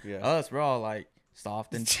up in. Yeah. Us, we're all like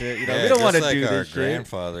soft and shit. You know, we don't want to do this shit.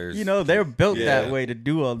 Grandfathers, you know, they're built that way to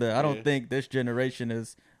do all that. I don't think this generation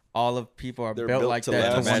is. All of people are built like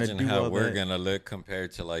that. Imagine how we're gonna look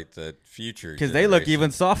compared to like the future, because they look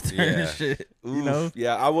even softer and shit. You know?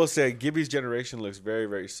 Yeah, I will say Gibby's generation looks very,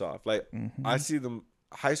 very soft. Like I see them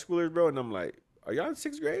high schoolers, bro, and I'm like, are y'all in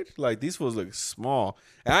 6th grade? Like these fools look small,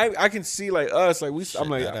 and I can see like us, like I'm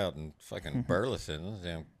like out in fucking Burleson, those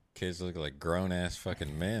damn kids look like grown ass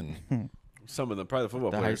fucking men. Some of them, probably the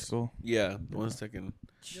football players. High school, yeah, the ones that can.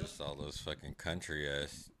 Just all those fucking country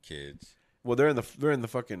ass kids. Well, they're in the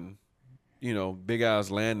fucking, you know, big ass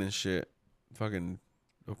land and shit. Fucking,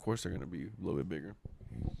 of course they're gonna be a little bit bigger.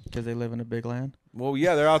 Because they live in a big land. Well,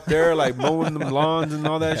 yeah, they're out there like mowing them lawns and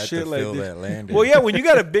all that shit. Like that land. Well, yeah, when you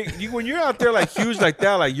got a when you're out there like huge like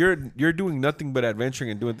that, like you're doing nothing but adventuring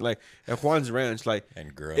and doing like at Juan's ranch. Like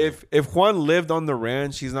and growing. If Juan lived on the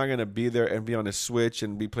ranch, he's not gonna be there and be on his Switch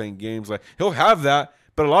and be playing games. Like he'll have that,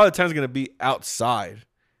 but a lot of the times gonna be outside.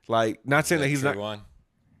 Like not saying that he's not. One?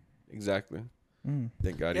 Exactly.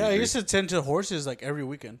 Thank God. Yeah, I used to tend to horses like every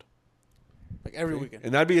weekend. Like every weekend.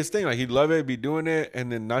 And that'd be his thing. Like he'd love it, be doing it, and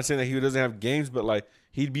then not saying that he doesn't have games, but like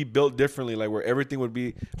he'd be built differently, like where everything would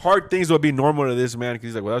be hard things would be normal to this man because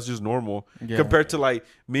he's like, well, that's just normal compared to like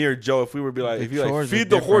me or Joe. If we would be like, if you like feed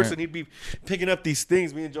the horse and he'd be picking up these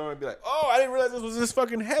things, me and Joe would be like, oh, I didn't realize this was this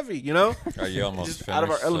fucking heavy, you know? Are you almost finished out of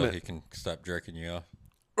our element? So he can stop jerking you off.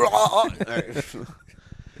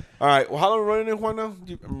 All right. Well, how long are we running in, Juan, now?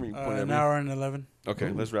 An hour and 11. Okay,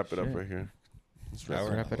 let's wrap it up right here. Let's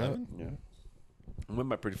wrap it up. Yeah. I went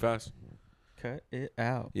by pretty fast. Cut it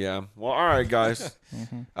out. Yeah. Well, all right, guys.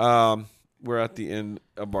 We're at the end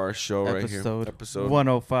of our show right here. Episode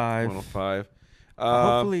 105. 105.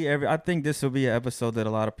 Hopefully, I think this will be an episode that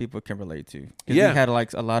a lot of people can relate to. Yeah. We had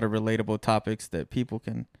like a lot of relatable topics that people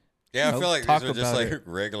can. Yeah, I feel like these are just like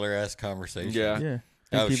regular ass conversations. Yeah.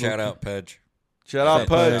 Oh, shout out Pudge. Shout out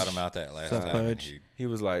Pudge. Shout him out that last time. He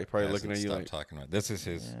was like probably looking at you like talking about. This is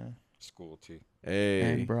his school too. Hey,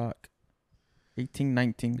 and Brock,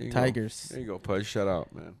 1819 Tigers. There you go, Pudge. Shout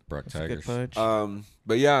out, man. Brock Tigers. Good, Pudge.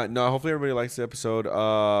 But yeah, no. Hopefully everybody likes the episode.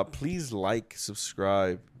 Please like,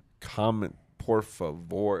 subscribe, comment, por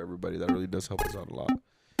favor, everybody. That really does help us out a lot.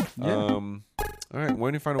 Yeah. All right.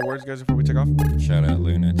 Any final words, guys, before we take off? Shout out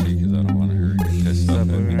Luna too, because I don't want her to get pissed off at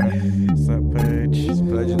me. What's up, Pudge?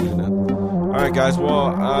 Pudge and Luna. All right, guys. Well,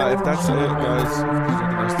 if that's it, guys, if there's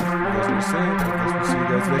anything else that you guys want to say, I guess we'll see you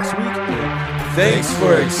guys next week. Thanks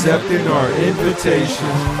for accepting our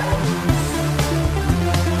invitation.